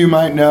many of you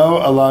might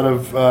know, a lot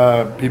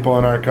of people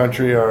in our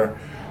country are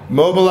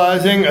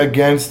mobilizing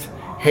against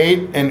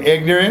hate and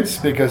ignorance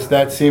because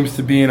that seems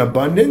to be in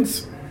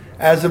abundance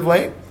as of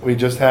late. We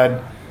just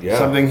had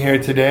something here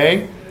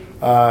today.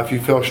 If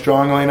you feel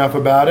strongly enough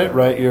about it,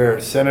 write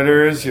your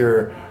senators,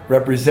 your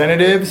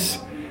representatives,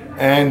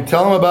 and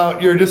tell them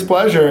about your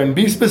displeasure and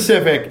be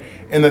specific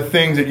in the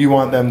things that you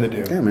want them to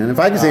do. Yeah, man. If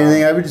I could say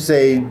anything, I would just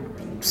say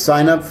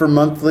sign up for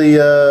monthly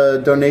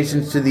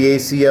donations to the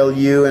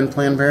ACLU and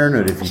Planned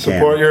Parenthood if you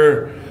Support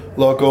your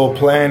local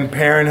Planned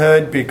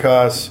Parenthood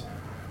because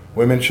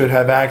women should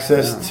have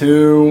access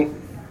to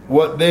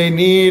what they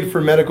need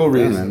for medical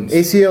reasons.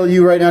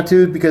 ACLU right now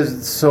too,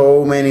 because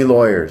so many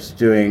lawyers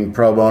doing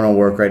pro bono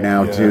work right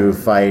now to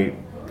fight.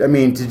 I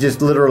mean, to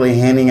just literally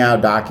handing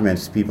out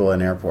documents to people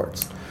in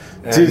airports.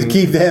 To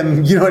keep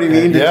them, you know what I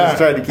mean? To just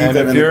try to keep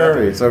them in the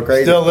country. It's so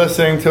crazy. Still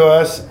listening to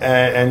us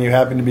and you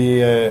happen to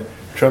be a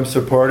Trump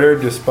supporter,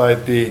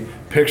 despite the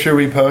picture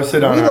we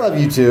posted on love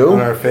you too. On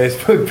our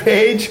Facebook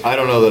page. I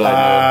don't know that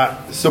I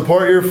know.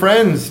 Support your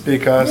friends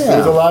because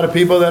there's a lot of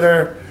people that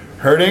are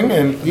hurting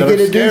and you that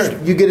get are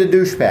scared. you get a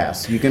douche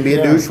pass. You can be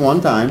a douche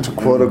one time. To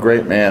quote a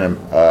great man,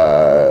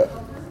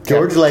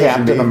 George Lazenby.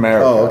 Captain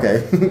America. Oh,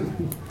 okay.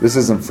 This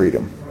isn't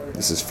freedom.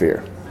 This is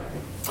fear.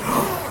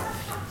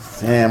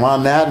 Damn,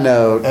 on that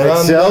note,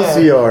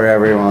 Excelsior,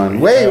 everyone.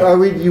 Wait,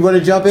 you want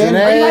to jump in?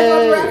 Are you guys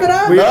about to wrap it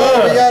up?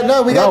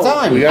 We got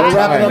time. We got to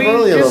wrap it up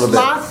early a little bit.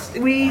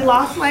 We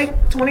lost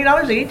like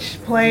 $20 each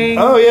playing.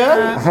 Oh,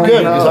 yeah? Good,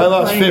 because I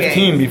lost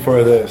 15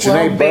 before this.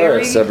 Janae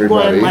Burris,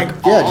 everybody.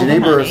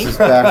 Janae Burris is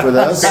back with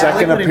us.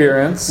 Second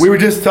appearance. We were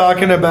just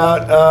talking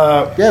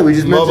about we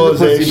just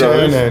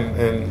mobilization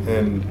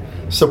and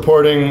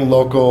supporting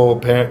local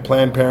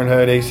Planned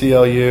Parenthood,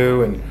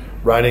 ACLU, and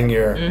writing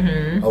your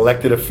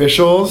elected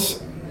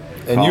officials.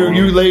 And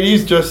you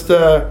ladies, just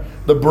the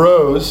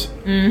bros,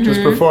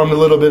 just performed a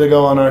little bit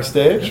ago on our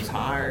stage. It's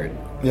hard.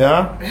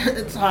 Yeah?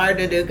 It's hard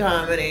to do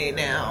comedy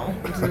now.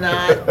 It's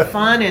not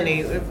fun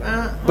anymore.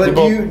 But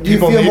do you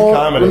feel more,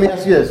 let me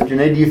ask you this,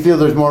 Janae, do you feel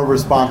there's more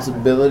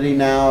responsibility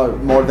now,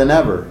 more than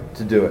ever,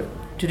 to do it?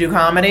 To do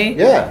comedy?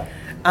 Yeah.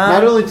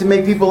 Not only to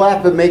make people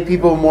laugh, but make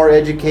people more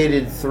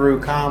educated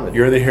through comedy.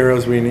 You're the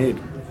heroes we need.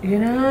 You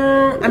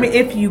know, I mean,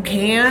 if you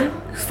can,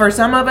 for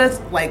some of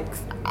us, like,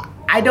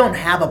 I don't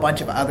have a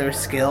bunch of other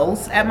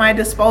skills at my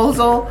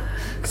disposal,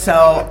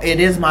 so it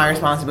is my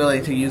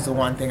responsibility to use the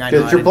one thing I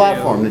know how to do. It's your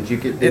platform that you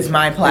can. It's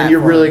my platform. And you're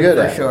really good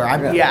at it. For sure.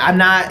 I'm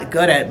not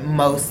good at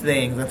most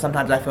things, and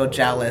sometimes I feel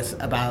jealous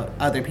about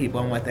other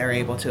people and what they're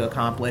able to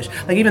accomplish.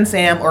 Like even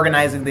Sam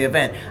organizing the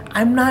event,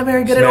 I'm not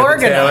very good at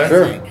organizing.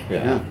 Sure.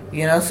 Yeah.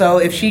 You know, so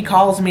if she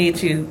calls me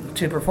to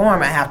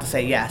perform, I have to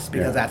say yes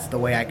because that's the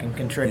way I can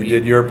contribute. You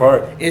did your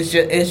part.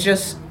 It's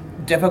just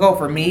difficult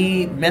for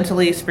me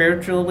mentally,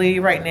 spiritually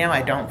right now.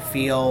 I don't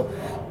feel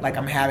like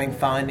I'm having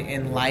fun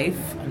in life.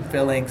 I'm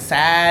feeling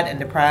sad and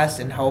depressed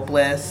and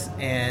hopeless,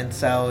 and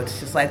so it's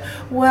just like,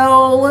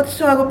 well, let's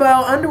talk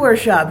about underwear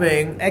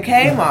shopping at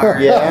Kmart.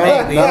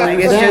 Maybe. Like,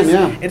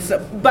 it's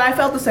just but I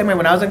felt the same way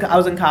when I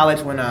was in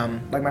college when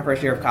like my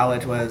first year of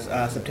college was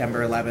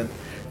September 11th,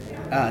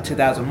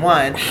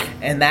 2001,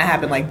 and that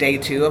happened like day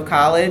 2 of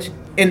college.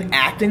 In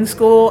acting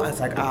school, I was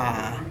like,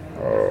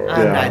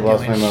 I'm not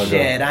doing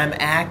shit. I'm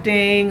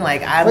acting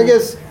like I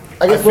guess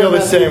I feel the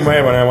same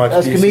way when I watch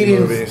DC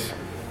comedians, movies.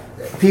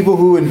 People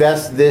who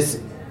invest this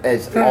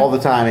as all the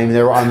time. I mean,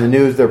 they're on the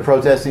news. They're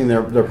protesting.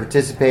 They're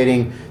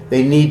participating.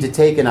 They need to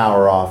take an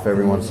hour off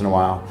every once in a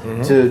while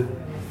to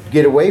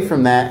get away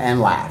from that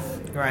and laugh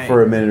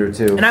for a minute or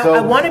two. And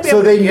I want to be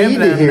able to give them that. So they need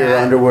to hear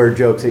underwear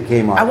jokes at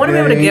Kmart. I want to be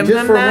able to give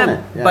them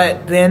that,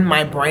 but then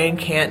my brain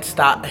can't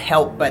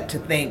help but to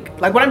think.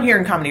 Like when I'm here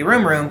in Comedy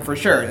Room, for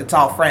sure, it's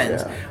all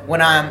friends. Yeah.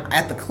 When I'm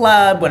at the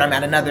club, when I'm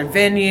at another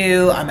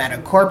venue, I'm at a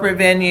corporate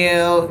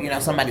venue, you know,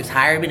 somebody's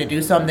hired me to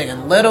do something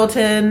in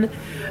Littleton,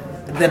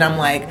 then I'm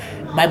like,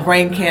 my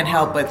brain can't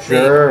help but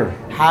think,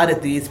 how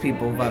did these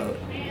people vote?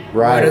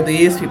 Right. What do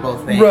these people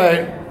think?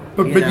 Right.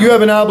 But you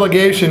have an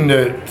obligation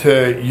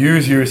to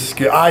use your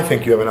skill. I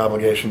think you have an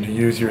obligation to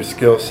use your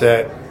skill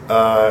set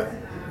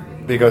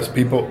because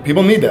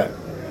people need that.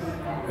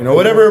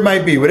 Whatever it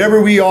might be,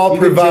 whatever we all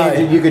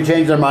provide. You could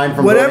change their mind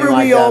from whatever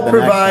we all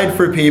provide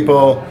for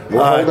people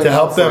to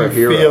help them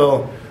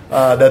feel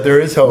that there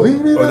is hope,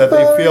 or that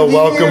they feel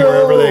welcome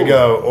wherever they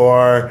go,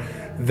 or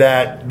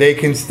that they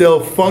can still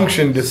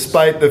function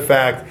despite the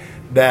fact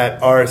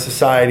that our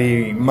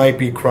society might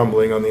be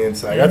crumbling on the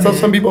inside. That's how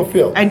some people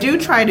feel. I do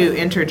try to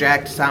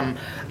interject some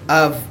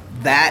of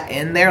that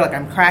in there. Like,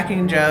 I'm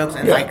cracking jokes,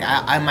 and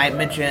I might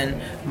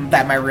mention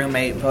that my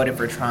roommate voted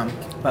for Trump,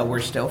 but we're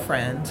still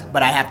friends.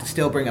 But I have to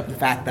still bring up the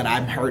fact that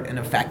I'm hurt and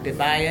affected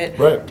by it.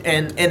 Right.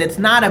 And it's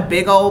not a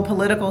big old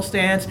political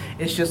stance.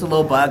 It's just a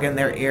little bug in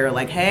their ear,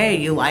 like, hey,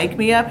 you like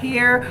me up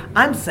here?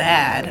 I'm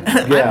sad.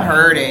 I'm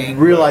hurting.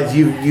 Realize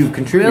you've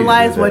contributed.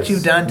 Realize what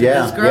you've done to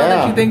this girl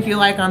that you think you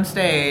like on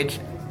stage.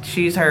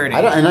 She's hurting.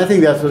 And I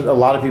think that's what a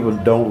lot of people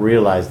don't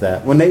realize,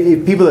 that when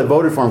people that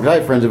voted for him, because I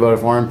have friends that voted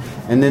for him,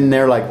 and then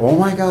they're like, oh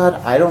my God,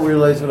 I don't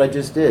realize what I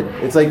just did.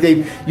 It's like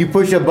you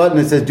push a button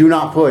that says do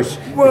not push.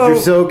 Well, you're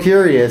so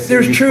curious.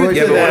 There's truth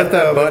to but that. What if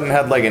that button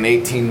had like an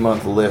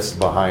 18-month list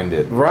behind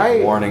it?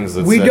 Right. Warnings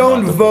that we said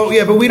don't not to vote. push.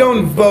 Yeah, but we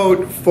don't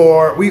vote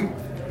for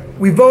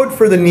we vote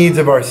for the needs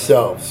of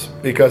ourselves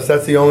because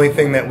that's the only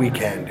thing that we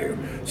can do.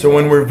 So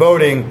when we're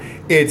voting,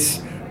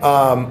 it's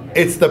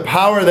the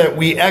power that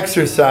we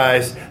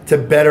exercise to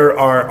better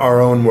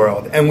our own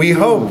world, and we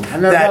hope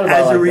that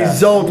as a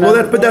result.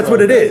 That's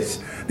what it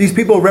is. These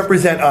people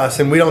represent us,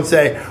 and we don't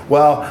say,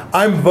 "Well,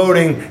 I'm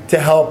voting to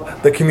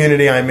help the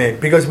community I'm in,"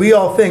 because we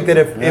all think that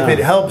if it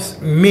helps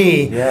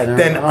me,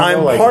 then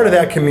I'm part of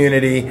that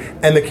community,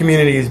 and the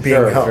community is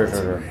being helped.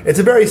 Sure. It's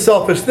a very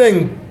selfish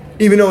thing,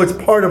 even though it's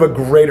part of a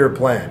greater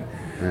plan.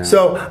 Yeah.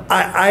 So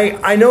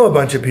I know a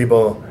bunch of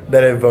people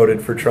that have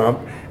voted for Trump.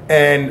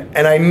 And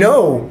I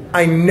know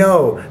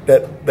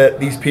that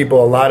these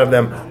people, a lot of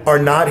them, are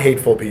not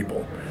hateful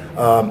people.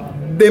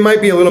 They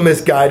might be a little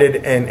misguided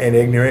and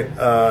ignorant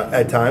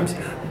at times,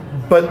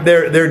 but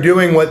they're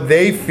doing what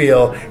they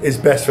feel is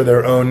best for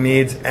their own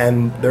needs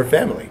and their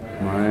family.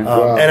 Right.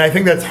 And I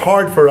think that's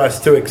hard for us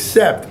to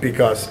accept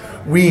because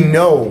we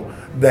know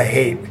the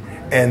hate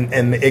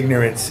and the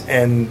ignorance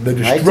and the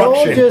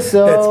destruction that's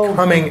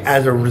coming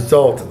as a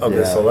result of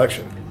this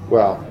election.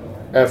 Well,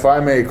 if I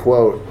may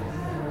quote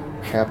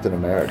Captain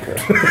America.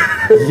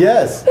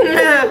 Yes.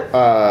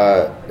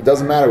 It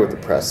doesn't matter what the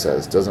press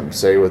says. Doesn't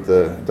matter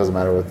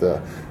what the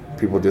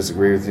people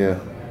disagree with you.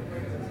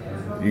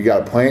 You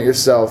got to plant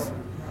yourself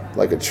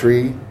like a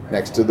tree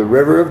next to the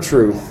river of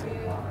truth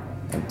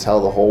and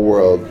tell the whole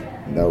world,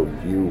 no,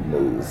 you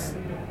move.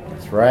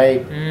 That's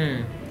right.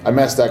 I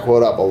messed that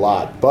quote up a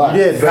lot, but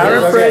you did.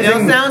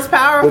 Paraphrasing sounds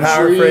powerful.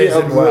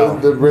 Paraphrasing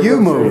well. You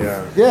move.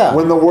 Yeah.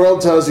 When the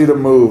world tells you to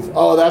move,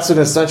 that's an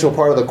essential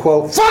part of the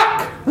quote.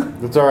 Fuck.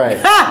 That's all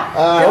right.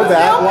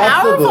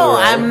 Powerful.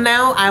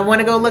 I want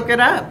to go look it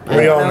up.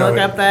 We all know look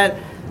up that.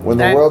 When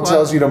the world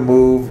tells you to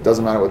move,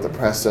 doesn't matter what the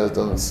press says,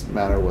 doesn't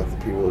matter what the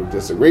people who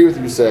disagree with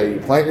you say. You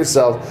plant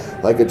yourself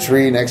like a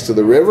tree next to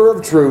the river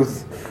of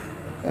truth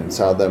and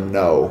tell them,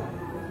 no,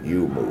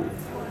 you move.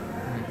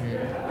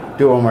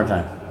 Do it one more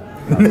time.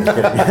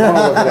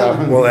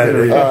 We'll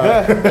edit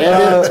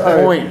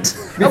it. Point.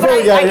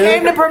 I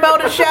came to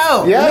promote a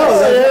show.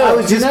 I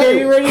was just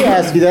getting ready to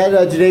ask you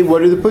that. Today, what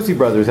do the Pussy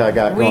Brothers got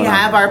going on? We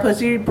have our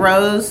Pussy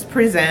Bros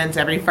Presents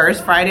every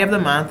first Friday of the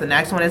month. The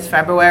next one is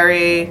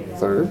February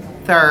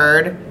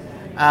 3rd.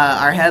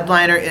 Our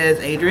headliner is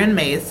Adrian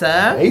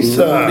Mesa.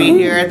 We'll be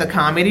here at the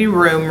Comedy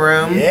Room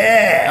around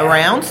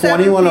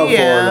 7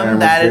 p.m.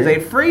 That is a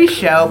free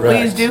show.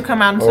 Please do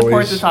come out and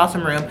support this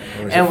awesome room.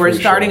 And we're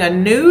starting a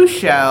new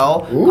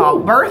show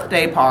called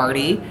Birthday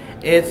Party.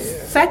 It's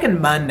second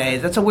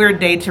Mondays. That's a weird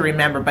date to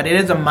remember, but it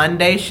is a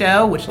Monday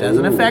show, which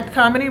doesn't affect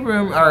Comedy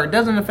Room, or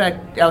doesn't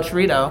affect El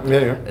Chorrito.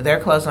 Yeah. They're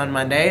closed on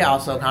Monday.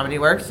 Also, Comedy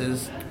Works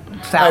is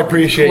I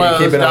appreciate you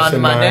keeping us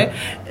in Monday.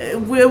 It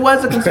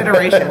was a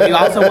consideration. We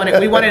also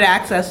wanted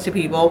access to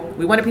people.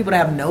 We wanted people to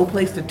have no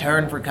place to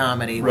turn for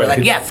comedy. We're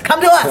like, yes, come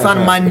to us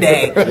on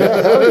Monday.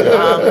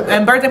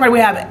 And birthday party, we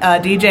have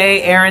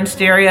DJ Erin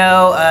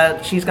Stereo.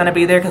 She's going to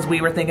be there because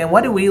we were thinking,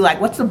 what do we like?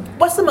 What's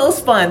the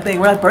most fun thing?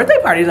 We're like, birthday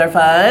parties are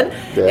fun,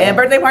 and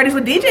birthday parties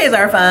with DJs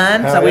are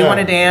fun. So we want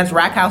to dance.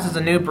 Rack House is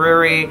a new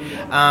brewery.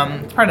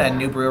 It's part of that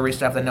new brewery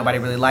stuff that nobody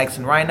really likes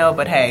in Rhino.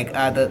 But hey,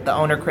 the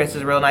owner Chris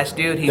is a real nice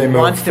dude. He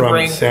wants to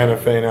bring Santa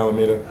Fe and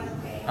Alameda.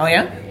 Oh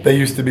yeah? They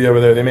used to be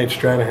over there. They made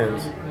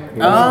Stranahan's.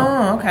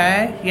 Oh,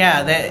 okay.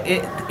 Yeah,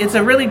 it's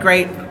a really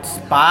great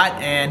spot,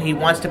 and he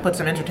wants to put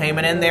some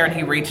entertainment in there, and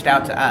he reached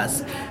out to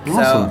us.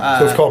 Awesome.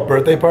 So it's called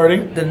Birthday Party?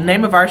 The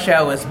name of our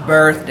show is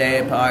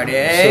Birthday Party.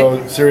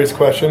 So, serious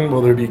question,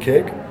 will there be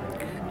cake?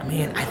 I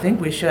mean, I think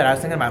we should. I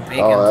was thinking about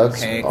baking some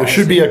cake. There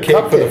should be a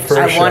cake for the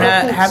first show. I want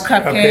to have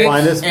cupcakes.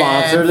 Find a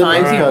sponsor and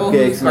find people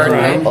whose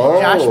birthday.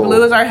 Right. Josh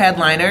Blue is our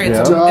headliner.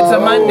 It's a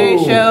Monday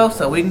show,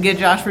 so we can get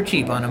Josh for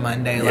cheap on a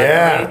Monday.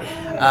 Luckily.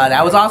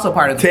 That was also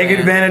part of the Take plan.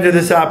 advantage of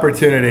this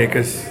opportunity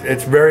because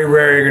it's very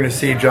rare you're going to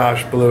see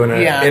Josh Blue in a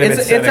intimate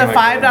it's setting a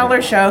like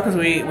 $5 show because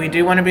we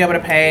do want to be able to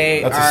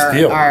pay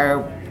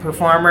our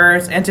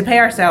performers and to pay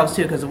ourselves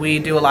too because we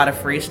do a lot of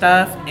free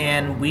stuff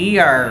and we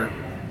are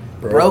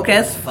broke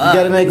as fuck.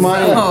 You gotta make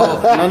money.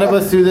 None of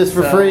us do this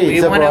for free,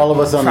 except for all of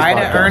us on this podcast.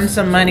 Try to earn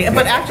some money.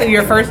 But actually,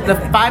 the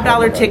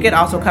 $5 ticket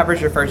also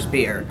covers your first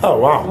beer. Oh,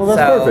 wow. Well,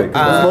 that's perfect.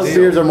 Most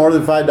beers are more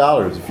than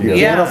 $5 if you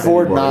can't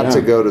afford not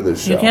to go to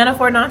this show. You can't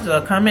afford not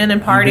to. Come in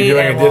and party,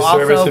 and we'll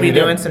also be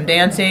doing some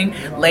dancing.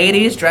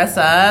 Ladies, dress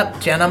up.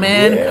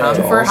 Gentlemen, come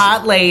for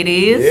hot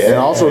ladies. Yeah. And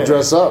also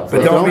dress up.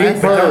 But don't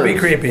be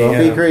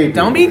creepy.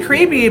 Don't be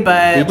creepy,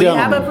 but we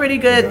have a pretty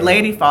good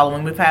lady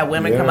following. We've had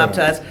women come up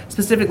to us,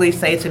 specifically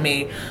say to me,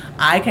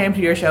 I came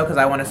to your show because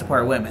I want to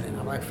support women. And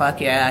I'm like,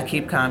 fuck yeah,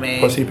 keep coming.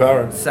 Pussy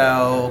power.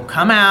 So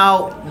come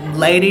out.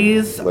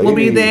 Ladies will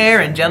be there,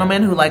 and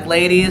gentlemen who like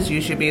ladies,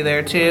 you should be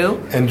there too.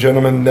 And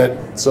gentlemen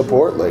that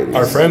support ladies.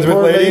 Are friends with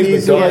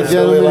ladies, but don't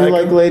gentlemen who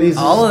like ladies.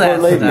 All of that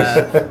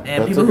stuff.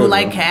 And people who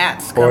like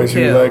cats come Boys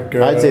too. who like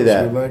girls. I'd say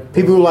that.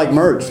 People who like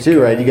merch too,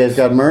 right? You guys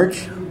got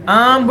merch?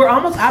 We're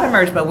almost out of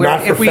merch, but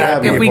if we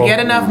get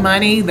enough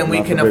money, then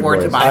we can afford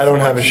to buy. I don't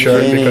have a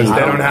shirt because they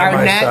don't have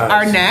my size.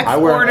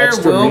 Our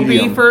next order will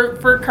be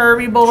for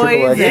curvy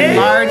boys and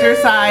larger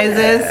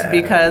sizes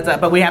because,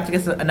 but we have to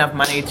get enough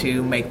money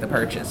to make the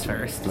purchase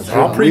first.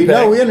 I'll prepay.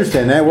 No, we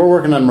understand that. We're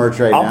working on merch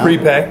right now. I'll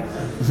prepay.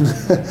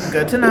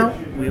 Good to know.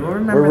 We will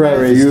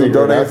remember. If you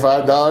donate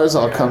 $5,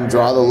 I'll come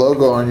draw the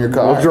logo on your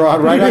car. We'll draw it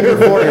right on your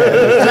forehead.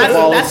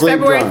 That's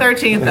February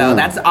 13th, though.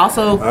 That's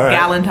also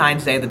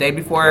Valentine's Day, the day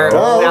before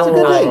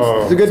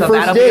Valentine's. It's a good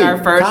first date. Be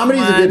our first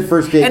Comedy's a good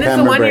first date. And it's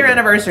the 1-year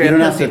anniversary of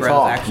Pussy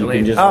Bros, actually.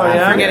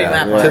 I'm forgetting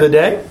that part. To the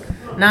day?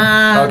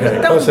 Nah,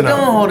 okay,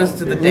 don't hold us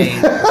to the date.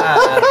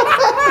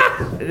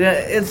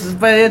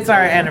 It's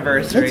our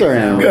anniversary. It's our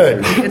anniversary.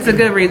 Good. It's a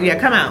good reason. Yeah,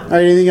 come out. All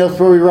right, anything else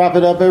before we wrap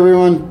it up,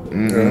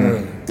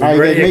 everyone? All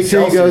right, guys, make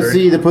sure you go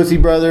see the Pussy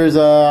Brothers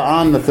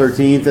on the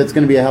 13th. That's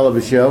going to be a hell of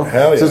a show.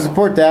 Hell yeah. So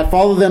support that.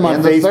 Follow them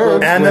on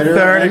Facebook, and Twitter, the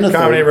third at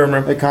Comedy Room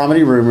Room. At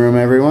Comedy Room Room,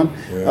 everyone.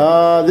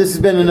 Yeah. This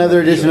has been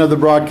another edition of the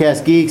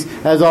Broadcast Geeks.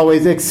 As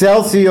always,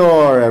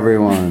 Excelsior,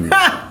 everyone.